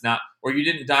you're just not, or you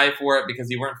didn't die for it because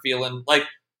you weren't feeling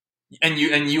and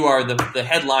you are the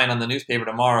headline on the newspaper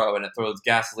tomorrow, and it throws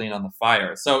gasoline on the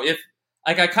fire. So if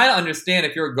I kind of understand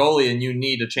if you're a goalie and you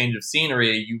need a change of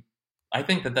scenery, I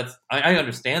think that's I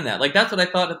understand that. That's what I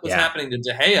thought was happening to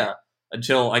De Gea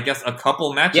until, I guess, a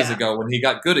couple matches ago when he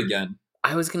got good again.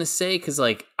 I was going to say, because,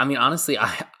 honestly,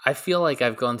 I feel like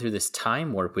I've gone through this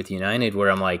time warp with United where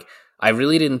I'm I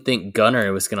really didn't think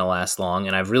Gunnar was going to last long,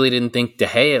 and I really didn't think De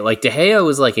Gea, De Gea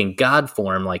was, in God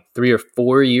form, 3 or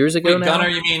 4 years ago. Wait, now. Gunnar,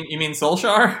 you mean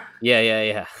Solskjaer?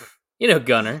 Yeah.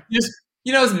 Gunnar.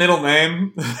 You know his middle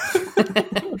name.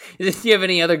 Do you have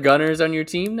any other Gunners on your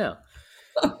team? No.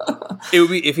 It would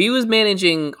be, if he was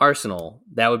managing Arsenal,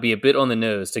 that would be a bit on the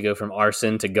nose to go from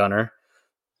Arson to Gunner.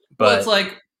 But well,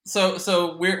 it's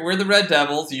so we're the Red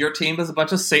Devils. Your team is a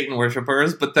bunch of Satan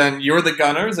worshippers, but then you're the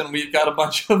Gunners, and we've got a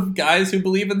bunch of guys who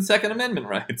believe in Second Amendment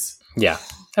rights. Yeah,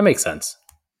 that makes sense.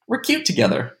 We're cute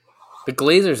together. The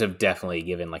Glazers have definitely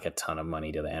given a ton of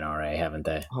money to the NRA, haven't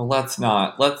they? Oh, let's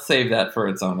not. Let's save that for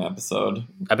its own episode.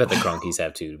 I bet the Cronkies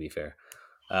have too, to be fair.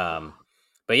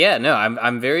 But yeah, no,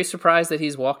 I'm very surprised that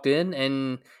he's walked in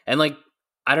and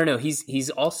I don't know, he's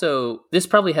also, this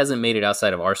probably hasn't made it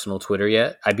outside of Arsenal Twitter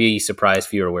yet. I'd be surprised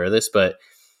if you were aware of this, but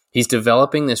he's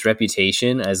developing this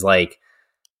reputation as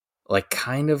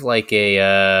kind of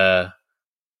a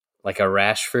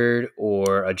Rashford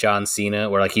or a John Cena,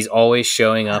 where he's always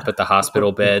showing up at the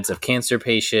hospital beds of cancer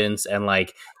patients and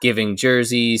giving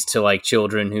jerseys to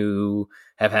children who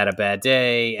have had a bad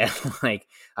day, and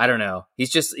I don't know,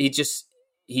 he's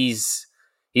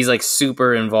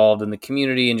super involved in the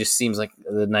community and just seems like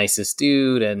the nicest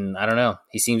dude, and I don't know,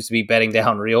 he seems to be bedding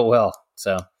down real well.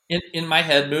 So in my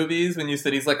head movies, when you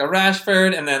said he's like a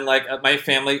Rashford, and then a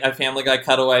Family Guy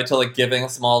cutaway to giving a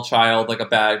small child a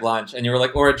bag lunch, and you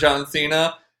were or a John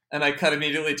Cena, and I cut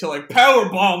immediately to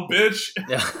powerbomb, bitch.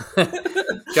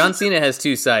 John Cena has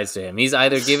two sides to him. He's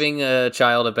either giving a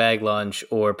child a bag lunch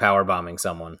or powerbombing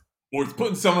someone, or it's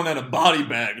putting someone in a body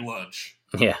bag lunch.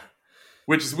 Yeah.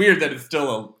 Which is weird that it's still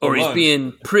a or he's lunch.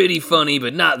 Being pretty funny,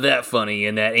 but not that funny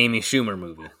in that Amy Schumer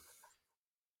movie.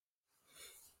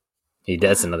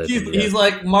 That's another thing. He's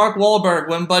like Mark Wahlberg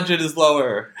when budget is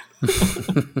lower.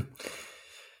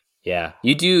 Yeah.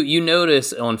 You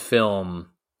notice on film,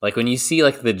 when you see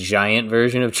the giant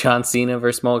version of John Cena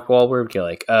versus Mark Wahlberg,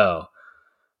 you're oh,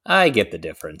 I get the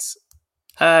difference.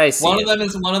 I see. One of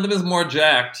them is more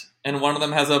jacked, and one of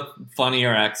them has a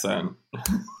funnier accent.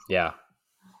 Yeah.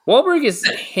 Wahlberg is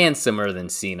handsomer than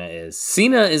Cena is.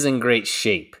 Cena is in great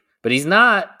shape, but he's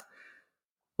not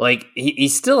Like he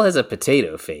still has a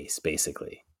potato face,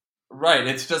 basically. Right.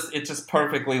 It's just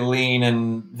perfectly lean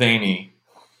and veiny.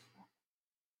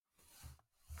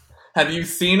 Have you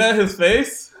seen his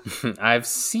face? I've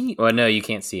seen. Well, no, you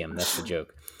can't see him. That's the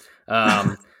joke.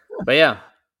 But yeah,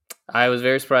 I was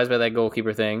very surprised by that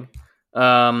goalkeeper thing.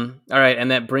 All right, and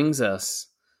that brings us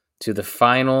to the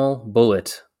final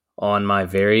bullet on my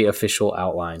very official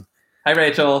outline. Hi,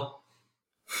 Rachel.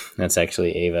 That's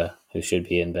actually Ava, who should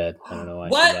be in bed. I don't know why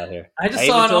she's out here. I just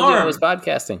saw an arm. I was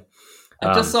podcasting.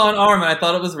 I just saw an arm, and I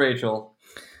thought it was Rachel.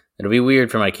 It'll be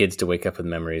weird for my kids to wake up with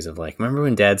memories of like, remember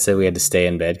when Dad said we had to stay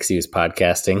in bed because he was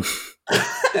podcasting?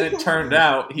 And it turned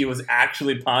out he was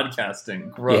actually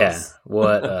podcasting. Gross. Yeah.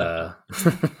 What?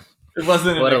 It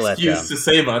wasn't an excuse to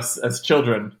save us as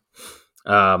children.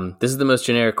 This is the most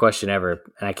generic question ever,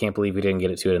 and I can't believe we didn't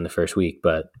get to it in the first week.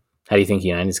 But how do you think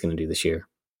United's going to do this year?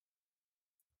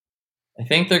 I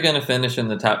think they're going to finish in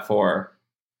the top 4.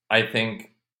 I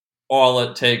think all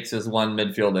it takes is one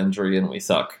midfield injury and we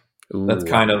suck. Ooh,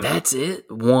 that's it.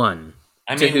 One.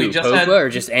 I mean, we just Pogba had, or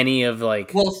just any of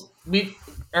like. Well,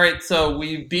 all right. So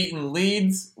we've beaten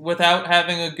Leeds without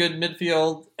having a good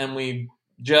midfield, and we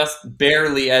just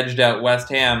barely edged out West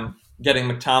Ham, getting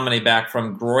McTominay back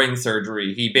from groin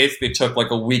surgery. He basically took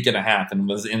like a week and a half and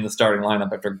was in the starting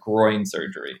lineup after groin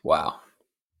surgery. Wow.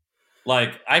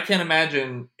 Like, I can't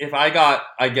imagine if I got,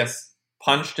 I guess,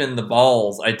 punched in the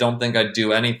balls. I don't think I'd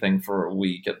do anything for a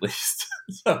week at least.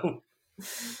 So,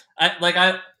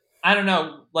 I don't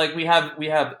know. Like, we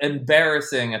have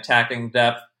embarrassing attacking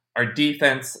depth. Our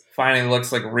defense finally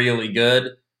looks like really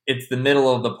good. It's the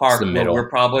middle of the park. We're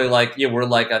probably like, we're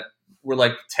like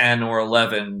 10 or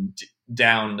 11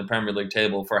 down the Premier League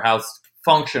table for how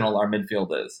functional our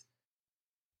midfield is.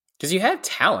 Because you have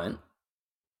talent.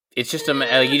 It's just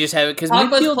you just have it because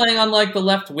Pogba's playing on like the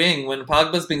left wing. When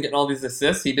Pogba's been getting all these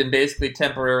assists, he's been basically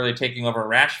temporarily taking over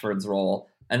Rashford's role,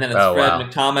 and then it's Fred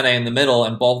McTominay in the middle,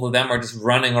 and both of them are just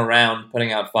running around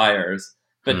putting out fires.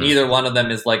 But neither one of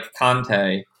them is like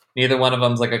Conte. Neither one of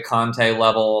them's like a Conte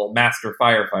level master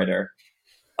firefighter.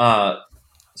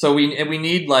 So we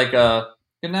need like a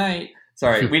good night.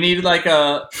 Sorry, we need like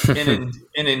an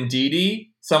Ndidi.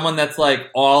 Someone that's like,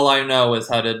 all I know is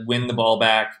how to win the ball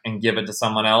back and give it to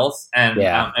someone else. And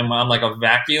I'm like a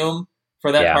vacuum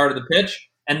for that part of the pitch.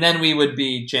 And then we would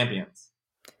be champions.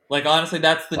 Like, honestly,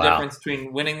 that's the difference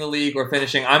between winning the league or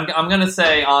finishing. I'm going to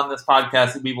say on this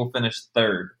podcast that we will finish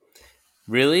 3rd.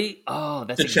 Really? Oh,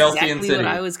 that's exactly what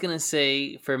I was going to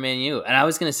say for Man U. And I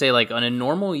was going to say, like, on a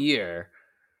normal year,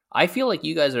 I feel like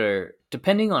you guys are,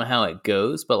 depending on how it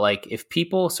goes, but like if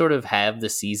people sort of have the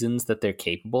seasons that they're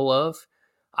capable of,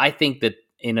 I think that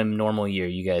in a normal year,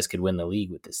 you guys could win the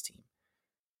league with this team.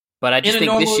 But I just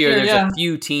think this year there's a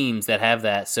few teams that have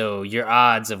that, so your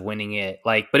odds of winning it,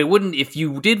 like, but it wouldn't, if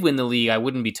you did win the league, I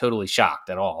wouldn't be totally shocked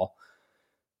at all.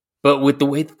 But with the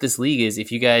way that this league is,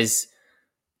 if you guys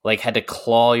like had to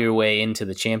claw your way into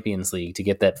the Champions League to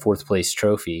get that 4th place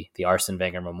trophy, the Arsene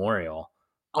Wenger Memorial,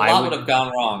 a lot would have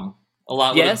gone wrong. A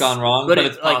lot would have gone wrong, but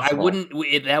it's possible. Like I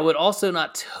wouldn't. That would also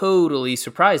not totally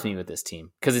surprise me with this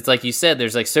team because it's like you said.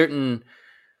 There's like certain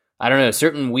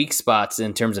weak spots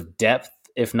in terms of depth,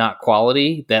 if not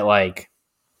quality. That like.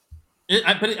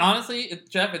 But honestly,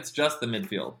 Jeff, it's just the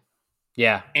midfield.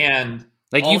 Yeah, and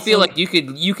like also, you feel like you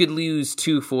could lose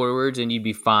 2 forwards and you'd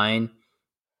be fine.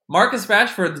 Marcus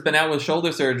Rashford's been out with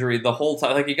shoulder surgery the whole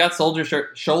time. Like he got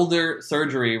shoulder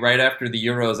surgery right after the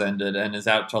Euros ended and is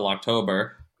out till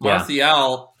October.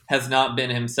 Martial has not been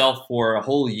himself for a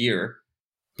whole year.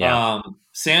 Yeah.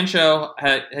 Sancho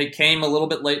had came a little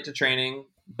bit late to training,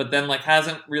 but then like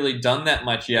hasn't really done that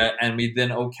much yet, and we've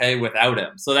been okay without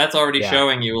him. So that's already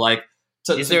showing you like.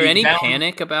 Is there any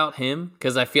panic about him?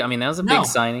 Because that was a big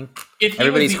signing.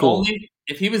 Everybody's cool.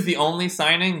 If he was the only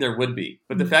signing, there would be.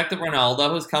 But the fact that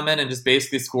Ronaldo has come in and just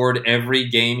basically scored every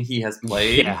game he has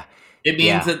played. It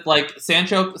means that like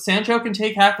Sancho can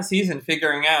take half a season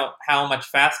figuring out how much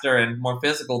faster and more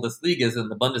physical this league is in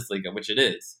the Bundesliga, which it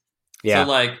is. Yeah. So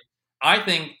like I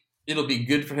think it'll be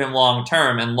good for him long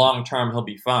term, and long term he'll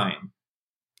be fine.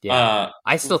 Yeah.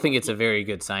 I still think it's a very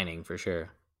good signing for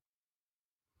sure.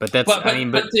 But that's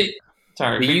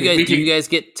do you guys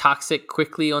get toxic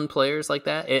quickly on players like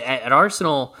that? At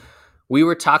Arsenal, we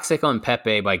were toxic on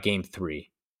Pepe by game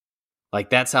 3. Like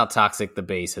that's how toxic the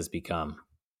base has become.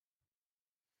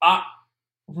 I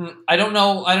don't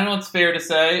know. It's fair to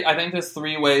say. I think there's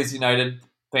 3 ways United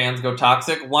fans go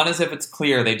toxic. One is if it's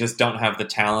clear they just don't have the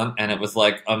talent, and it was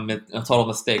like a total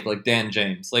mistake, like Dan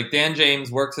James. Like Dan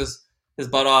James works his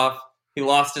butt off. He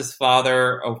lost his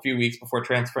father a few weeks before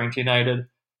transferring to United.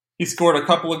 He scored a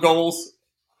couple of goals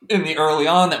in the early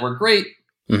on that were great,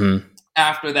 Mm-hmm.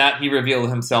 After that, he revealed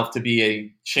himself to be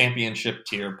a championship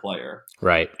tier player.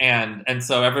 Right. And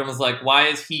so everyone was like, why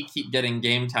does he keep getting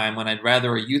game time when I'd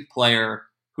rather a youth player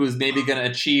who's maybe going to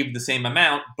achieve the same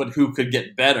amount, but who could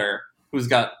get better, who's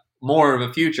got more of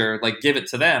a future, like give it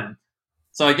to them.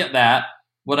 So I get that.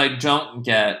 What I don't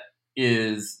get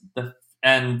is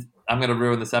and I'm going to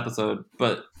ruin this episode,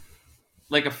 but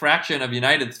like a fraction of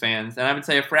United's fans, and I would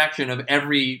say a fraction of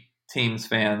every team's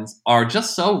fans, are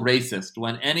just so racist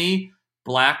when any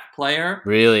black player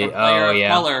really or player of yeah.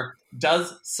 color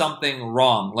does something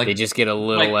wrong. Like they just get a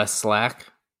little less slack.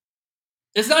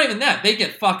 It's not even that. They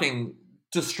get fucking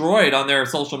destroyed on their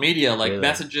social media, like really?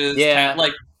 messages. Yeah.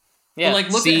 Like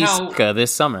look at how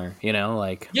this summer,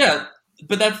 like. Yeah,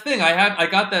 but that's the thing. I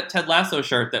got that Ted Lasso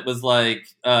shirt that was like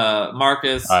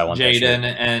Marcus, Jaden,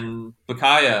 and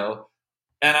Bukayo.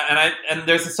 And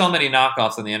there's so many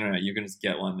knockoffs on the internet. You can just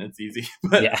get one. It's easy.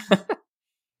 But, yeah.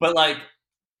 But like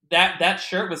that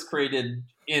shirt was created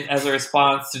as a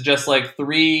response to just like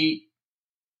 3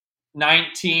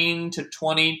 19 to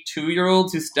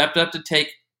 22-year-olds who stepped up to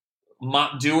take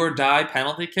do or die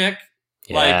penalty kick.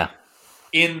 Yeah. Like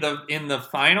in the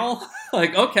final.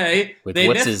 Like, okay, with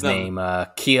what's his name,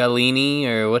 Chiellini,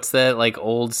 or what's that like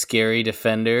old scary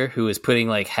defender who was putting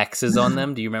like hexes on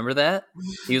them? Do you remember that?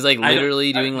 He was like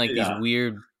literally doing like these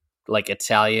weird like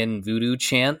Italian voodoo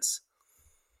chants.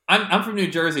 I'm from New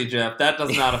Jersey, Jeff. That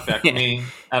does not affect me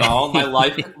at all. My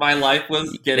life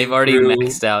was getting. They've already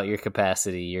maxed out your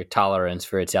capacity, your tolerance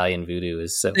for Italian voodoo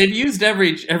is so. They've used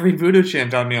every voodoo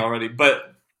chant on me already, but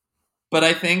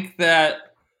I think that.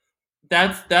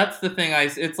 That's the thing.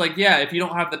 It's like, yeah, if you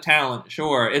don't have the talent,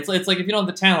 sure. It's like if you don't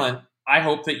have the talent, I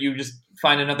hope that you just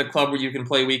find another club where you can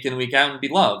play week in, week out and be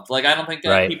loved. Like, I don't think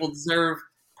people deserve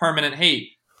permanent hate.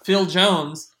 Phil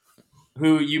Jones,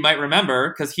 who you might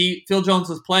remember, because Phil Jones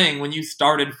was playing when you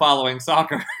started following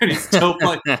soccer. And he's still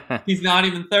playing. He's not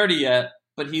even 30 yet,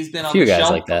 but he's been on the shelf. A few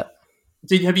guys like that.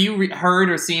 Have you heard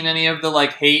or seen any of the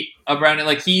like hate around it?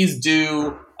 Like, he's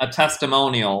due a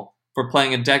testimonial for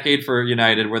playing a decade for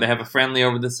United, where they have a friendly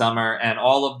over the summer, and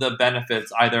all of the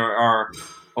benefits either are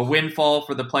a windfall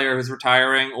for the player who's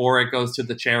retiring, or it goes to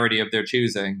the charity of their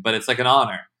choosing. But it's like an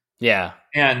honor. Yeah.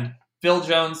 And Phil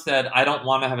Jones said, I don't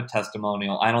want to have a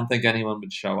testimonial. I don't think anyone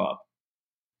would show up.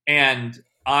 And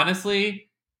honestly,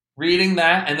 reading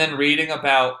that and then reading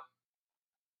about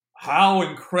how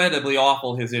incredibly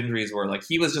awful his injuries were. Like,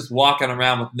 he was just walking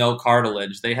around with no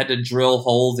cartilage. They had to drill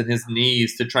holes in his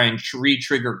knees to try and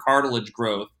re-trigger cartilage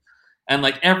growth. And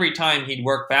like every time he'd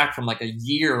work back from like a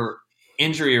year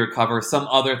injury recover, some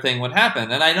other thing would happen.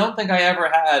 And I don't think I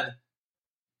ever had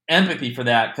empathy for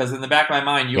that, because in the back of my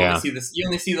mind, you only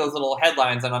see those little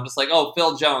headlines, and I'm just like, oh,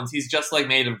 Phil Jones, he's just like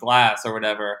made of glass or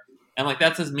whatever. And like,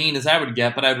 that's as mean as I would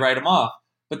get, but I'd write him off.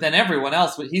 But then everyone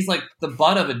else, he's like the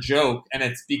butt of a joke, and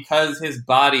it's because his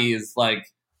body is like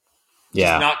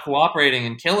just not cooperating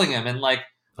and killing him. And like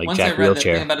once Jack I read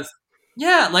Wheelchair. that thing about his,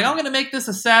 like I'm going to make this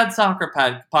a sad soccer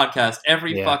podcast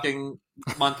every fucking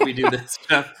month we do this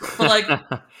stuff. But like,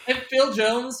 if Phil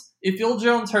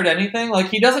Jones heard anything, like,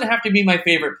 he doesn't have to be my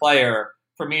favorite player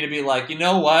for me to be like, you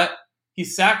know what? He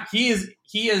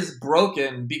is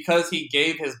broken because he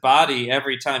gave his body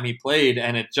every time he played,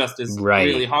 and it just is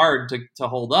really hard to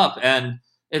hold up. And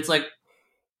it's like,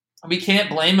 we can't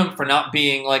blame him for not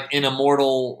being like an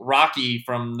immortal Rocky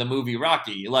from the movie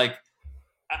Rocky. Like,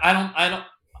 I don't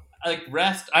like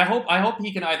rest. I hope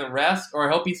he can either rest, or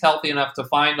I hope he's healthy enough to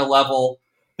find a level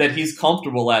that he's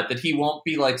comfortable at, that he won't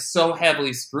be like so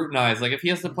heavily scrutinized. Like, if he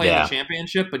has to play in the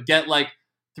championship, but get like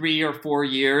 3 or 4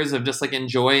 years of just like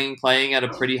enjoying playing at a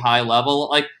pretty high level,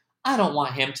 like, I don't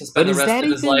want him to spend the rest of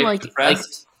his life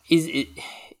depressed.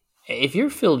 If you're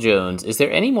Phil Jones, is there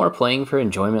any more playing for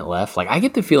enjoyment left? Like, I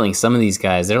get the feeling some of these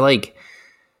guys, they're like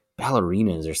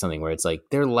ballerinas or something, where it's like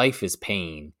their life is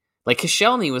pain. Like,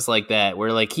 Koscielny was like that,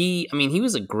 where like he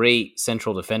was a great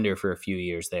central defender for a few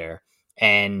years there,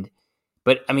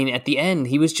 but I mean, at the end,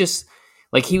 he was just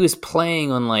like, he was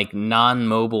playing on like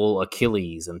non-mobile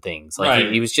Achilles and things. Like,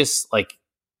 he was just like,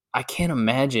 I can't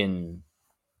imagine.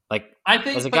 Like, I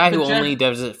think as a guy who only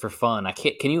does it for fun,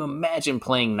 can you imagine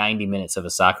playing 90 minutes of a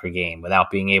soccer game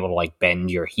without being able to like bend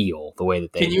your heel the way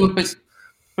that they do?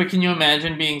 But can you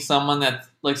imagine being someone that's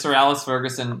like Sir Alex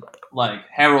Ferguson like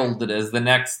heralded as the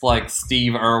next like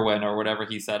Steve Irwin or whatever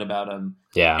he said about him?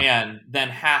 Yeah. And then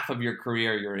half of your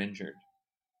career you're injured.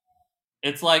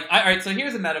 It's like, all right, so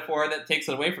here's a metaphor that takes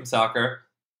it away from soccer.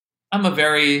 I'm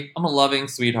a loving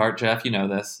sweetheart, Jeff. You know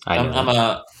this. I'm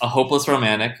a hopeless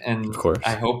romantic, and of course,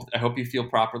 I hope you feel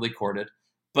properly courted.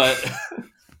 But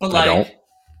like,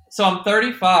 so I'm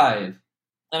 35,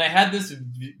 I had this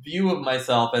view of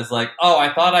myself as like, oh,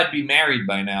 I thought I'd be married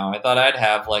by now. I thought I'd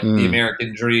have like the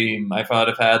American dream. I thought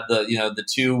I'd had the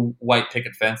 2 white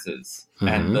picket fences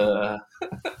and the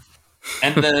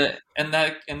and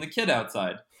the kid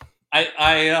outside.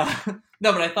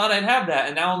 No, but I thought I'd have that,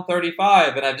 and now I'm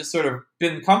 35, and I've just sort of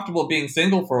been comfortable being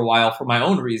single for a while for my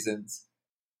own reasons.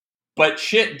 But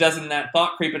shit, doesn't that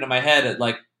thought creep into my head at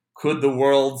like, could the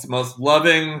world's most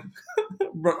loving,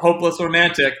 hopeless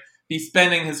romantic be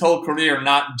spending his whole career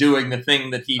not doing the thing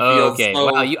that he feels? Okay,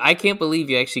 so... wow, I can't believe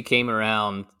you actually came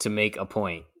around to make a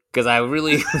point. Because I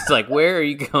really was like, where are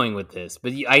you going with this?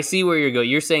 But I see where you're going.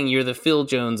 You're saying you're the Phil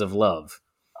Jones of love.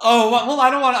 Oh, well,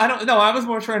 I was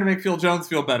more trying to make Phil Jones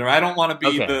feel better. I don't want to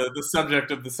be the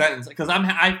subject of the sentence because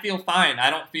I feel fine.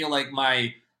 I don't feel like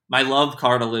my love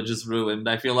cartilage is ruined.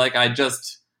 I feel like I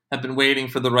just have been waiting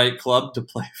for the right club to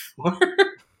play for.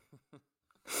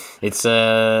 It's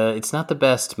not the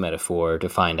best metaphor to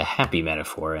find a happy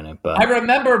metaphor in it, but I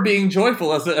remember being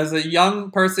joyful as a young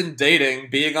person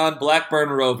dating, being on Blackburn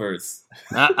Rovers.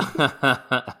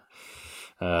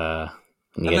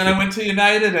 And then I went to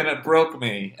United, and it broke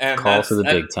me. And call for the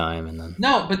big time, and then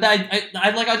no, but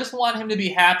I just want him to be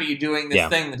happy doing this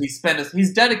thing that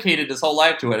he's dedicated his whole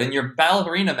life to it. And your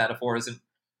ballerina metaphor isn't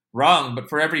wrong, but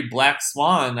for every black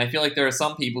swan, I feel like there are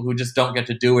some people who just don't get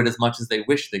to do it as much as they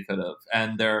wish they could have,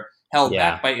 and they're held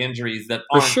back by injuries that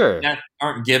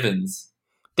aren't givens.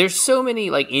 There's so many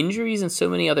like injuries and so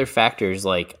many other factors.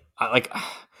 Like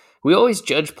we always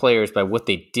judge players by what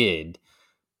they did.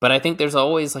 But I think there's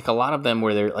always like a lot of them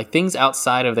where they're like things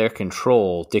outside of their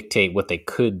control dictate what they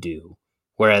could do.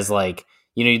 Whereas like,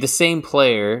 the same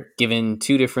player given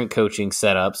 2 different coaching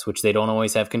setups, which they don't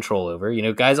always have control over,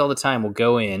 guys all the time will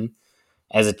go in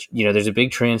as there's a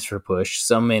big transfer push,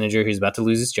 some manager who's about to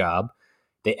lose his job.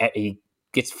 He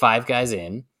gets 5 guys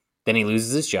in, then he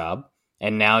loses his job.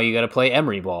 And now you got to play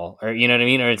Emery ball, or you know what I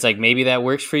mean? Or it's like, maybe that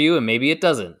works for you and maybe it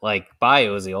doesn't. Like, bye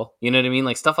Ozil. You know what I mean?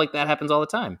 Like stuff like that happens all the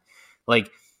time. Like,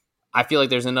 I feel like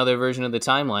there's another version of the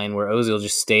timeline where Ozil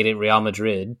just stayed at Real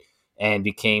Madrid and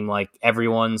became like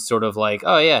everyone's sort of like,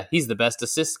 oh yeah, he's the best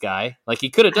assist guy. Like he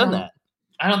could have done that.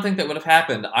 I don't think that would have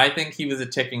happened. I think he was a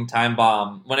ticking time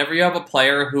bomb. Whenever you have a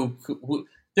player who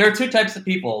there are 2 types of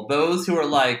people. Those who are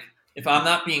like, if I'm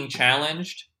not being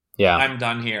challenged, I'm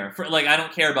done here. I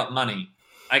don't care about money.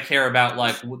 I care about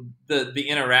like the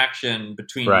interaction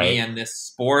between me and this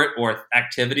sport or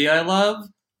activity I love.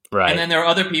 Right. And then there are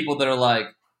other people that are like,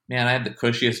 man, I have the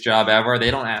cushiest job ever.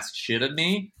 They don't ask shit of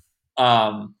me.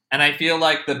 And I feel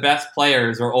like the best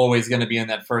players are always going to be in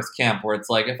that first camp where it's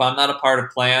like, if I'm not a part of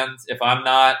plans, if I'm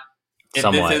not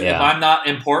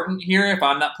important here, if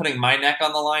I'm not putting my neck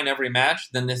on the line every match,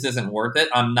 then this isn't worth it.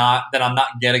 I'm not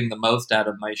getting the most out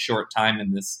of my short time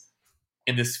in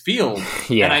this field.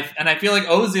 Yeah. And I feel like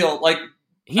Ozil, like,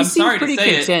 he seemed pretty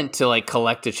content to like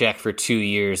collect a check for 2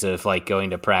 years of like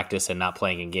going to practice and not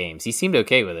playing in games. He seemed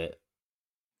okay with it.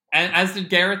 And as did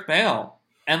Gareth Bale.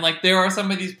 And like there are some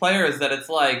of these players that it's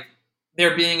like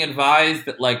they're being advised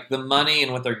that like the money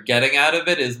and what they're getting out of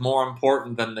it is more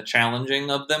important than the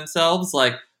challenging of themselves.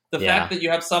 Like the fact that you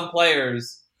have some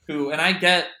players who, and I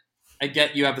get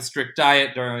you have a strict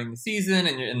diet during the season,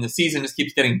 and the season just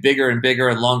keeps getting bigger and bigger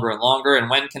and longer. And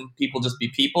when can people just be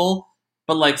people?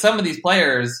 But like some of these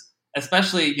players,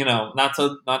 especially, not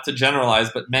to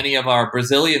generalize, but many of our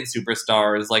Brazilian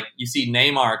superstars, like you see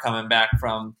Neymar coming back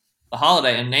from the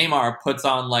holiday, and Neymar puts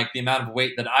on like the amount of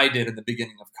weight that I did in the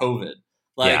beginning of COVID.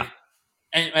 Like,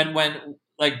 and when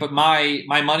like, but my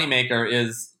moneymaker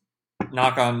is,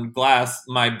 knock on glass,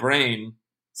 my brain.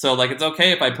 So like, it's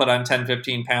okay if I put on 10,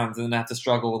 15 pounds and then have to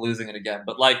struggle with losing it again.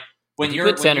 But like, when you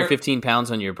put 10 or 15 pounds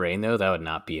on your brain, though, that would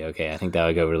not be okay. I think that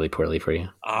would go really poorly for you.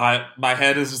 My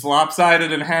head is just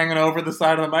lopsided and hanging over the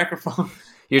side of the microphone.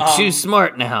 You're too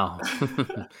smart now.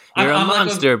 You're a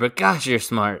monster, but gosh, you're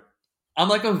smart. I'm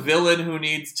like a villain who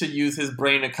needs to use his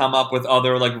brain to come up with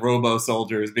other like robo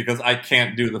soldiers because I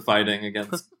can't do the fighting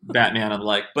against Batman and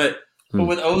like. But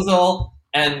with Ozil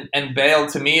and Bale,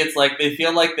 to me, it's like they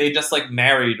feel like they just like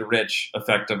married rich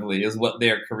effectively is what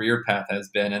their career path has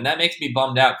been, and that makes me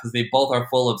bummed out because they both are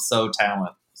full of so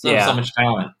much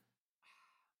talent.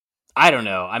 I don't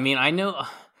know. I mean, I know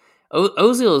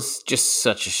Ozil is just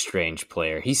such a strange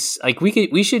player. He's like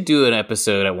we should do an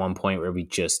episode at one point where we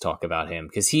just talk about him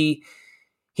because he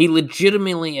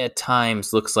legitimately at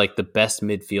times looks like the best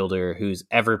midfielder who's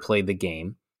ever played the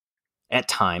game at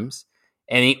times.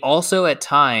 And he also at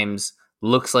times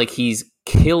looks like he's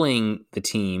killing the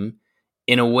team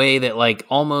in a way that like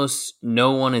almost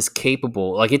no one is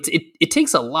capable. Like it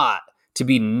takes a lot to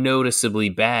be noticeably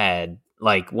bad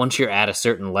like once you're at a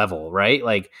certain level, right?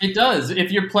 Like it does.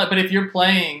 If you're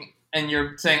playing and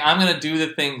you're saying, I'm going to do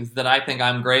the things that I think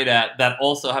I'm great at that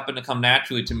also happen to come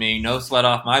naturally to me, no sweat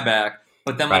off my back.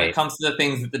 But then when it comes to the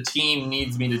things that the team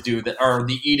needs me to do that are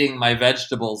the eating my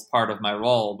vegetables part of my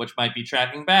role, which might be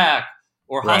tracking back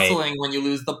or hustling when you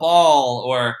lose the ball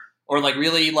or like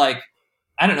really like,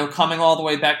 I don't know, coming all the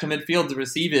way back to midfield to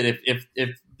receive it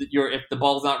if the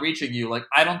ball's not reaching you. Like,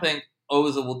 I don't think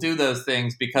Ozil will do those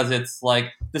things because it's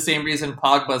like the same reason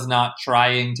Pogba's not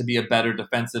trying to be a better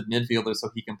defensive midfielder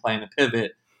so he can play in a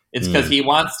pivot. It's because he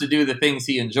wants to do the things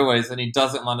he enjoys and he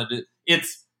doesn't want to do.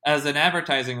 It's, as an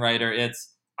advertising writer,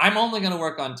 I'm only going to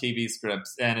work on TV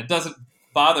scripts and it doesn't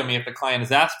bother me if the client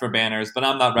has asked for banners, but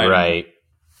I'm not writing. Right. Them.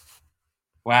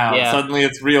 Wow. Yeah. Suddenly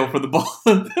it's real for the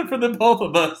both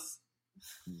of us.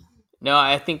 No,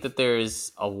 I think that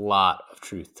there's a lot of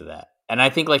truth to that. And I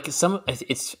think like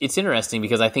it's interesting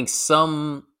because I think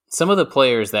some of the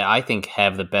players that I think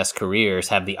have the best careers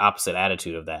have the opposite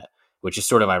attitude of that, which is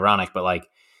sort of ironic, but like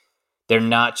they're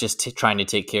not just trying to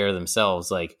take care of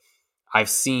themselves. Like I've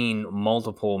seen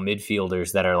multiple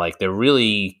midfielders that are like, they're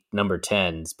really number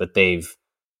 10s, but they've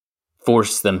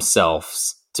forced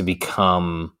themselves to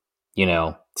become,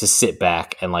 to sit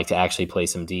back and like to actually play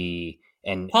some D.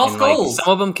 And like,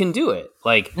 some of them can do it.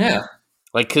 Like, yeah.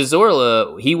 Like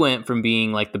Cazorla, he went from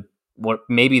being like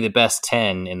maybe the best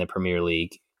 10 in the Premier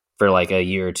League for like a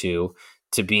year or two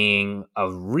to being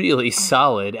a really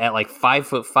solid at like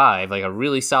 5'5", like a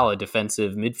really solid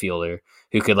defensive midfielder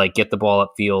who could like get the ball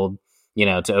upfield,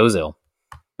 to Ozil.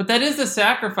 But that is a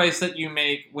sacrifice that you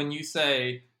make when you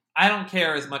say, I don't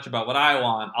care as much about what I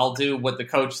want. I'll do what the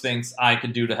coach thinks I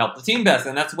could do to help the team best.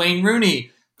 And that's Wayne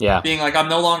Rooney. Yeah. Being like, I'm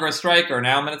no longer a striker.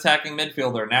 Now I'm an attacking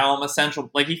midfielder. Now I'm a central.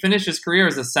 Like, he finished his career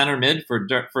as a center mid for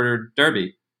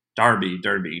Derby.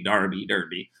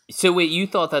 So wait, you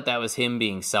thought that was him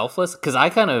being selfless? Because I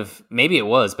kind of, maybe it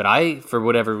was, but I, for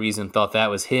whatever reason, thought that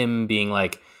was him being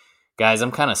like, guys,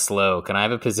 I'm kind of slow. Can I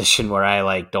have a position where I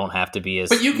like don't have to be as?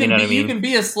 But you can be, you can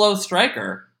be a slow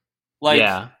striker.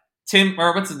 Like Tim,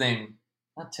 or what's his name?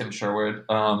 Not Tim Sherwood.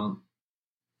 Wow,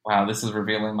 this is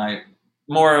revealing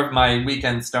more of my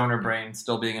weekend stoner brain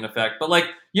still being in effect. But like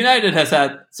United has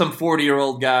had some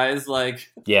 40-year-old guys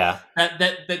like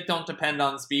that don't depend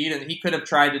on speed, and he could have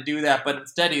tried to do that, but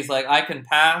instead he's like, I can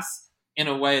pass in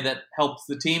a way that helps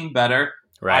the team better.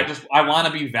 Right. I want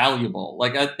to be valuable.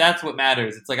 Like that's what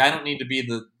matters. It's like I don't need to be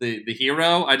the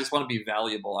hero. I just want to be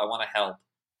valuable. I want to help.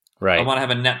 Right. I want to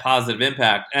have a net positive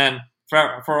impact. And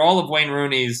for all of Wayne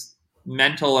Rooney's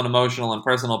mental and emotional and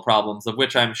personal problems, of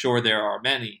which I'm sure there are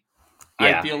many,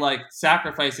 I feel like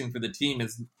sacrificing for the team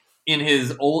is in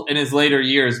his later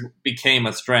years became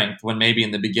a strength when maybe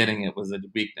in the beginning it was a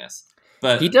weakness.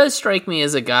 But he does strike me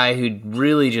as a guy who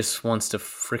really just wants to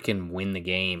freaking win the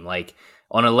game, like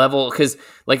on a level, because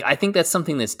like I think that's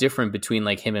something that's different between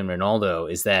like him and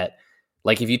Ronaldo is that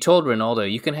like if you told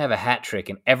Ronaldo you can have a hat trick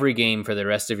in every game for the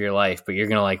rest of your life, but you're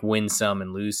gonna like win some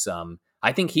and lose some,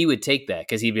 I think he would take that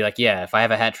because he'd be like, yeah, if I have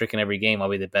a hat trick in every game, I'll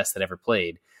be the best that ever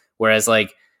played. Whereas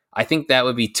like I think that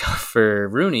would be tough for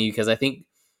Rooney because I think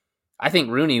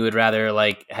Rooney would rather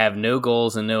like have no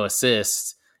goals and no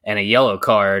assists and a yellow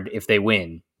card if they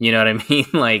win. You know what I mean?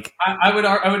 Like I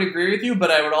would agree with you,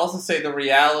 but I would also say the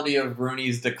reality of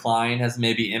Rooney's decline has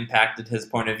maybe impacted his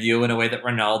point of view in a way that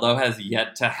Ronaldo has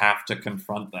yet to have to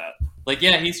confront that. Like,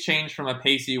 yeah, he's changed from a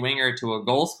pacey winger to a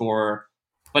goal scorer,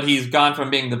 but he's gone from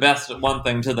being the best at one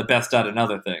thing to the best at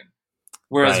another thing.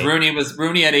 Whereas Rooney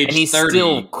at age 30. And he's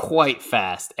still quite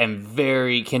fast and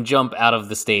can jump out of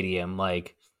the stadium.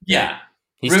 Like, yeah.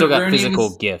 He's still got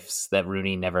physical gifts that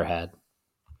Rooney never had.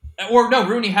 Or no,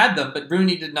 Rooney had them, but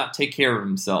Rooney did not take care of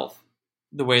himself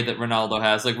the way that Ronaldo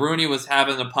has. Like, Rooney was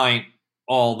having a pint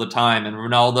all the time, and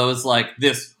Ronaldo's like,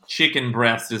 this chicken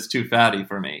breast is too fatty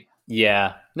for me.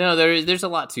 Yeah. No, there's a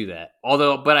lot to that.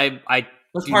 Although, but I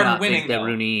That's do part not of winning, think that though.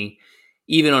 Rooney,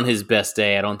 even on his best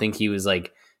day, I don't think he was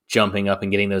like jumping up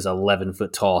and getting those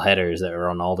 11-foot tall headers that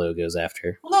Ronaldo goes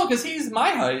after. Well, no, because he's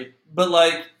my height, but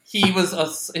like he was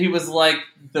like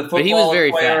the football he was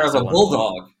very player fast of a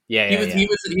bulldog. He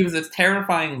was a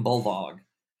terrifying bulldog.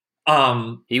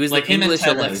 He was like the English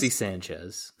him and Alexis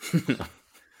Sanchez.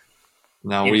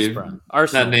 No,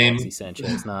 Arsenal that name. Alexis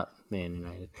Sanchez, not Man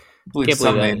United. I Can't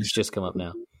believe that it's just come up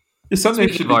now. Some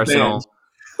names should be Arsenal.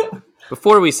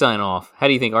 Before we sign off, how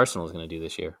do you think Arsenal is going to do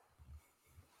this year?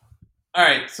 All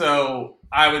right, so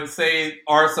I would say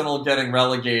Arsenal getting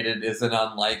relegated is an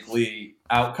unlikely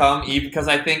outcome, because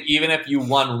I think even if you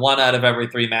won 1 out of every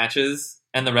 3 matches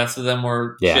and the rest of them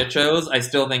were shit shows, I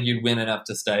still think you'd win enough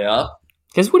to stay up.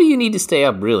 Because what do you need to stay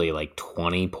up, really? Like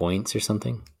 20 points or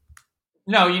something?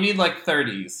 No, you need like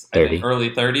 30s. 30. I think early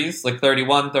 30s, like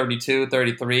 31, 32,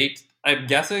 33. I'm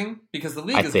guessing because the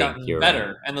league has gotten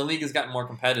better and the league has gotten more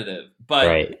competitive.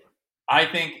 But I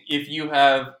think if you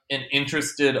have an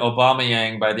interested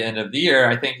Aubameyang by the end of the year,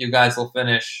 I think you guys will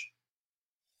finish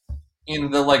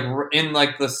in the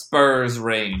the Spurs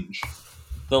range.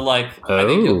 I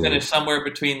think you'll finish somewhere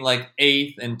between like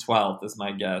 8th and 12th is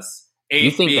my guess.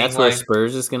 You think that's where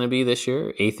Spurs is going to be this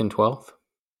year, 8th and 12th?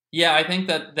 Yeah, I think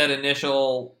that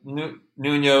initial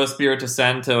Nuno Espirito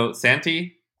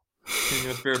Santi.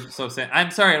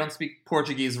 I'm sorry, I don't speak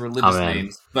Portuguese religious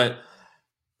names, but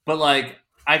like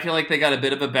I feel like they got a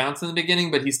bit of a bounce in the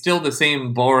beginning, but he's still the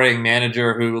same boring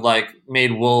manager who like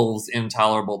made Wolves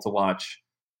intolerable to watch.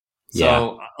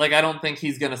 So I don't think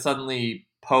he's going to suddenly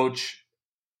poach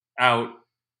out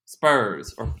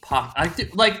Spurs or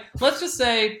let's just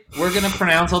say we're going to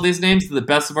pronounce all these names to the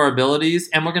best of our abilities,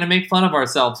 and we're going to make fun of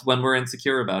ourselves when we're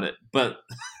insecure about it. But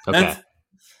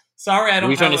sorry, I don't.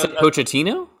 Were you trying to say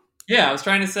Pochettino? Yeah, I was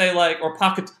trying to say or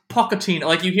Pochettino.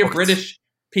 Like you hear British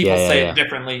people say it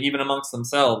differently, even amongst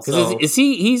themselves. So.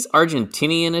 He's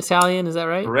Argentinian Italian? Is that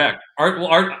right? Correct.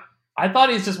 I thought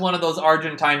he's just one of those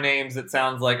Argentine names that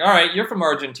sounds like, all right, you're from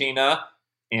Argentina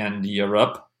and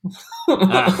Europe.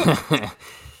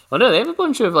 Well, no, they have a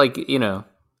bunch of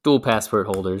dual passport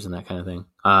holders and that kind of thing.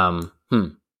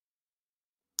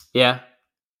 Yeah,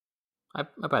 I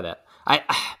buy that.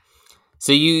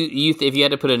 So you if you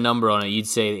had to put a number on it, you'd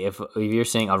say if you're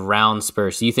saying around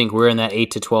Spurs, so you think we're in that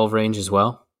 8 to 12 range as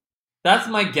well? That's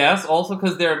my guess. Also,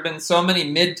 because there have been so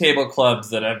many mid-table clubs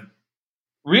that have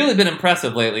really been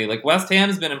impressive lately. Like West Ham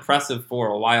has been impressive for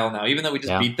a while now. Even though we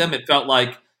just beat them, it felt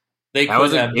like they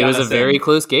could have. It was a very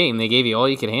close game. They gave you all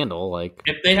you could handle.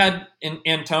 If they had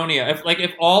Antonio,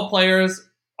 if all players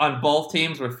on both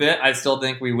teams were fit, I still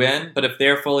think we win. But if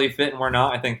they're fully fit and we're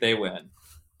not, I think they win.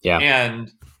 Yeah,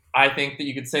 and I think that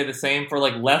you could say the same for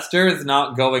Leicester is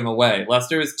not going away.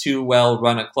 Leicester is too well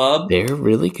run a club. They're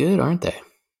really good, aren't they?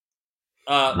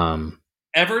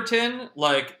 Everton,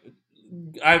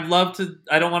 I'd love to.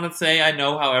 I don't want to say I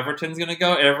know how Everton's going to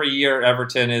go. Every year,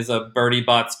 Everton is a Bertie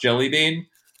Bott's jelly bean.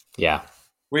 Yeah.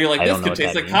 Where you're this could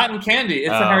taste like cotton candy.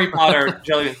 It's a Harry Potter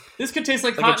jelly bean. This could taste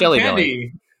like cotton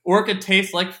candy. Or it could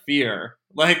taste like fear.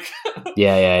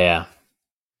 Yeah.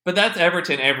 But that's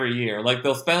Everton every year.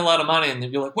 They'll spend a lot of money and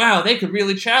you're like, wow, they could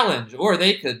really challenge. Or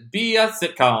they could be a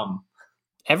sitcom.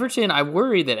 Everton, I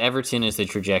worry that Everton is the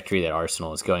trajectory that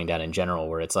Arsenal is going down in general,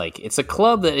 where it's it's a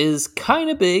club that is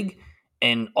kind of big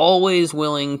and always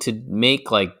willing to make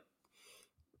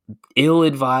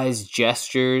ill-advised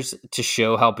gestures to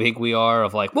show how big we are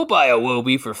of we'll buy a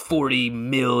Iwobi for 40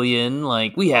 million.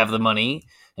 We have the money.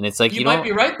 And it's you might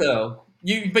be right though.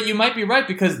 But you might be right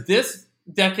because this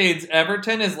decade's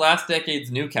Everton is last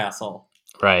decade's Newcastle.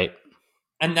 Right.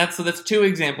 And that's two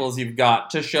examples you've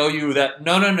got to show you that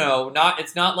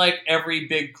it's not like every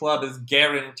big club is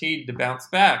guaranteed to bounce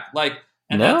back.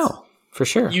 For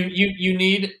sure. You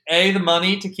need the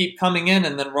money to keep coming in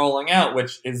and then rolling out,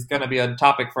 which is going to be a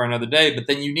topic for another day. But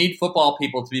then you need football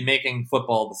people to be making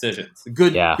football decisions,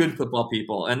 good football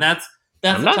people, and that's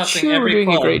I'm not sure we're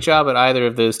doing a great job at either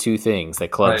of those two things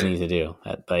that clubs need to do.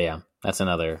 But yeah, that's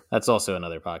also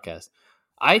another podcast.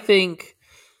 I think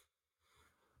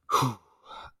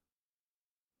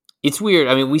it's weird.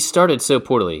 I mean, we started so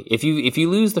poorly. If you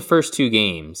lose the first two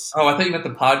games, I thought you meant the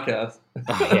podcast.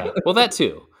 Yeah, well, that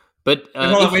too. But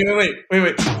hold on, wait.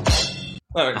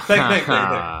 All right, thank.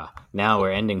 Now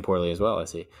we're ending poorly as well. I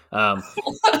see.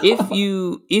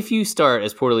 If you start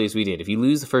as poorly as we did, if you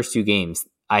lose the first two games,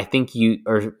 I think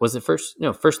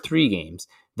first three games,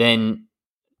 then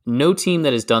no team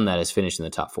that has done that has finished in the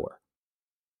top four.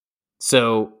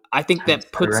 So I think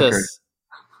that puts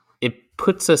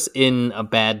us in a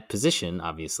bad position,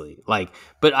 obviously.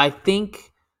 But I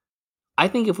think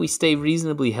if we stay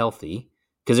reasonably healthy,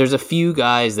 because there's a few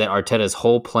guys that Arteta's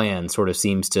whole plan sort of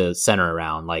seems to center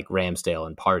around, like Ramsdale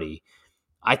and Partey.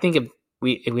 I think if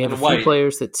we have a few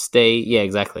players that stay,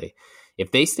 exactly.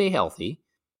 If they stay healthy,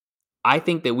 I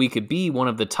think that we could be one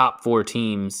of the top four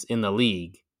teams in the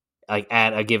league,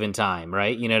 at a given time,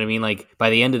 right? You know what I mean?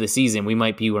 By the end of the season, we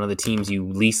might be one of the teams you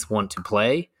least want to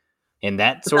play. And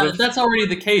that's already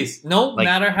the case. No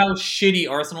matter how shitty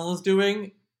Arsenal is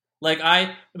doing,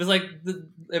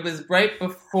 it was right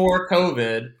before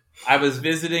COVID. I was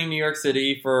visiting New York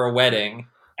City for a wedding,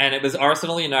 and it was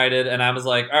Arsenal United, and I was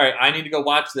like, all right, I need to go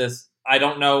watch this. I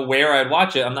don't know where I'd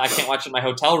watch it. I can't watch it in my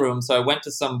hotel room, so I went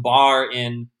to some bar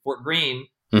in Fort Greene,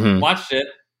 watched it,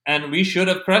 and we should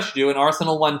have crushed you, and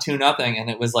Arsenal won 2-0,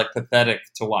 and it was pathetic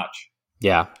to watch.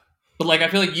 Yeah. But I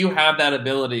feel like you have that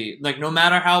ability. No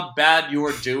matter how bad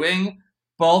you're doing,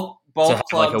 both to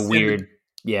clubs like a weird.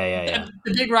 Yeah.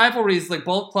 The big rivalries, like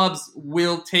both clubs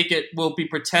will be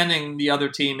pretending the other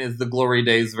team is the Glory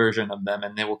Days version of them,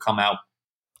 and they will come out.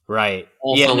 Right.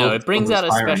 It brings out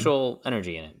a special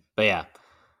energy in it. But yeah.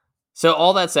 So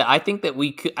all that said, I think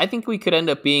we could end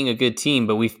up being a good team,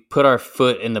 but we've put our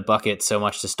foot in the bucket so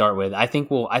much to start with. I think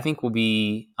we'll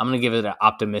be. I'm going to give it an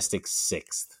optimistic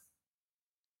 6th.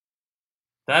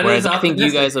 Whereas I think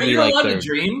you guys will be like third.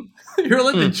 Dream. You're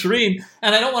allowed to dream,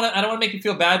 and I don't want to make you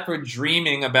feel bad for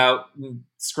dreaming about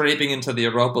scraping into the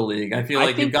Europa League. I feel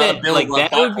like you've got to build a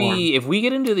platform. That would be, if we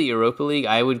get into the Europa League,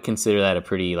 I would consider that a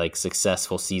pretty like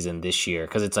successful season this year,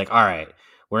 because it's like, all right,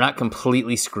 we're not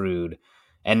completely screwed,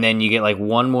 and then you get like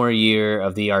one more year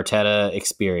of the Arteta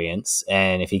experience,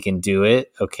 and if he can do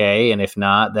it, okay, and if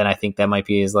not, then I think that might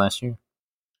be his last year.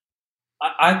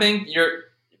 I think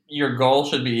your goal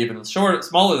should be even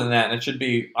smaller than that, and it should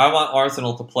be, I want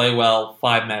Arsenal to play well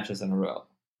 5 matches in a row.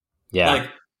 Yeah. Like,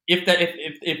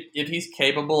 if he's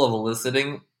capable of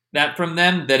eliciting that from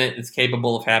them, then it's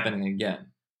capable of happening again.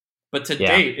 But to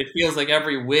date, it feels like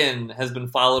every win has been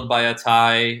followed by a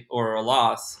tie or a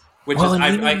loss, which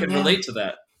I can relate to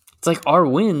that. It's like our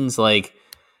wins, like,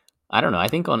 I don't know, I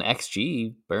think on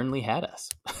XG, Burnley had us.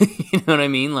 You know what I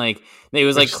mean? Like, it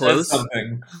was like close.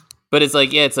 But it's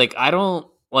like, it's like, I don't,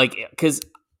 like, because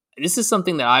this is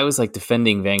something that I was like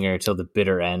defending Wenger till the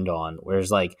bitter end on,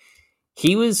 whereas like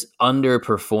he was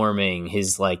underperforming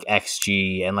his like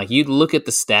XG, and like you'd look at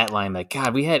the stat line, like,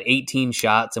 God, we had 18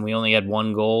 shots and we only had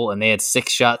 1 goal, and they had 6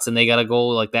 shots and they got a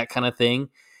goal, like that kind of thing.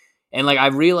 And like I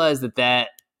realized that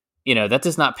you know, that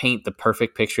does not paint the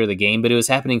perfect picture of the game, but it was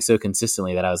happening so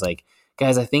consistently that I was like,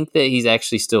 guys, I think that he's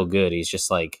actually still good. He's just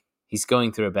like, he's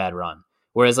going through a bad run.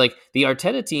 Whereas like the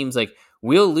Arteta teams, like,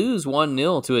 we'll lose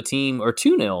 1-0 to a team or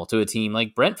 2-0 to a team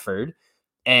like Brentford.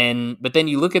 But then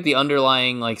you look at the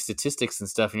underlying like statistics and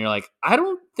stuff, and you're like, I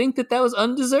don't think that was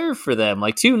undeserved for them.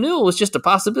 Like 2-0 was just a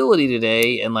possibility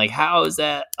today, and like, how is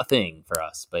that a thing for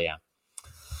us? But yeah.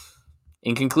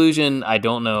 In conclusion, I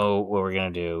don't know what we're gonna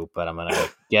do, but I'm gonna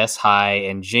guess high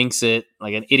and jinx it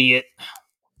like an idiot.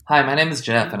 Hi, my name is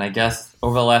Jeff, and I guess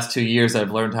over the last 2 years,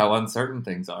 I've learned how uncertain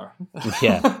things are.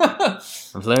 Yeah,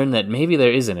 I've learned that maybe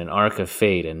there isn't an arc of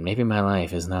fate, and maybe my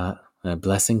life is not a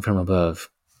blessing from above.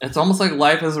 It's almost like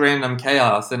life is random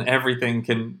chaos, and everything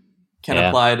can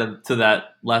apply to that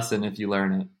lesson if you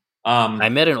learn it. I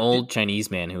met an old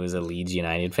Chinese man who was a Leeds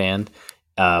United fan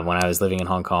when I was living in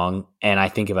Hong Kong, and I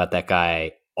think about that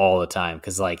guy all the time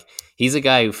because, like, he's a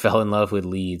guy who fell in love with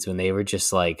Leeds when they were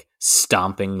just like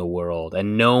stomping the world,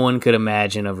 and no one could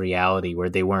imagine a reality where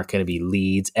they weren't going to be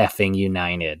Leeds effing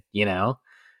United, you know.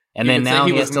 And then now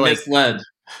he has to misled.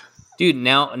 Dude,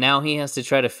 now he has to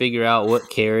try to figure out what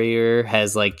carrier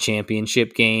has like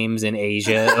championship games in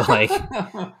Asia.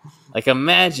 like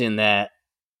imagine that.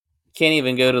 Can't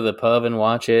even go to the pub and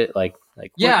watch it. Like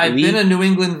yeah, I've been a New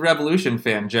England Revolution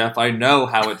fan, Jeff. I know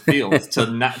how it feels to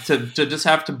just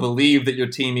have to believe that your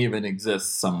team even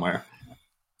exists somewhere.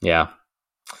 Yeah,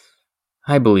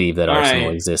 I believe that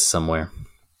Arsenal exists somewhere.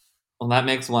 Well, that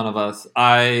makes one of us.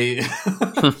 I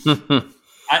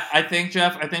think,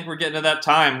 Jeff, we're getting to that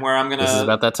time where I'm gonna. This is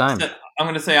about that time. I'm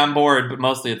gonna say I'm bored, but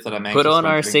mostly it's that I'm anxious. Put on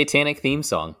our satanic theme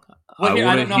song. I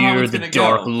want to hear the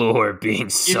Dark Lord being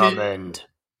summoned.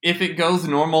 If it goes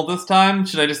normal this time,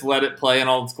 should I just let it play in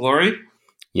all its glory?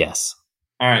 Yes.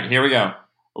 All right, here we go.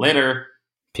 Later.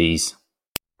 Peace.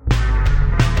 It's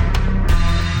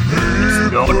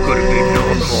not gonna be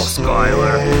normal,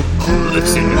 Skylar.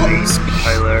 Listen to me,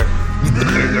 Skylar.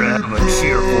 You're gonna have a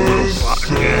cheerful little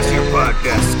podcast. Your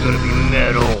podcast is gonna be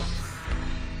metal.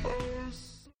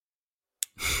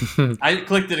 I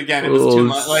clicked it again. It was too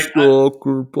much. Like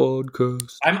soccer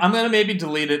podcast. I'm gonna maybe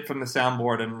delete it from the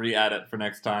soundboard and re-add it for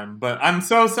next time. But I'm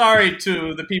so sorry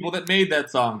to the people that made that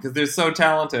song because they're so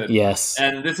talented. Yes,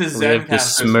 and this is we have to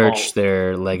smirch fault.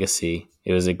 Their legacy.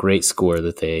 It was a great score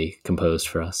that they composed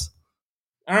for us.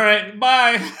 All right,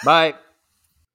 bye. Bye.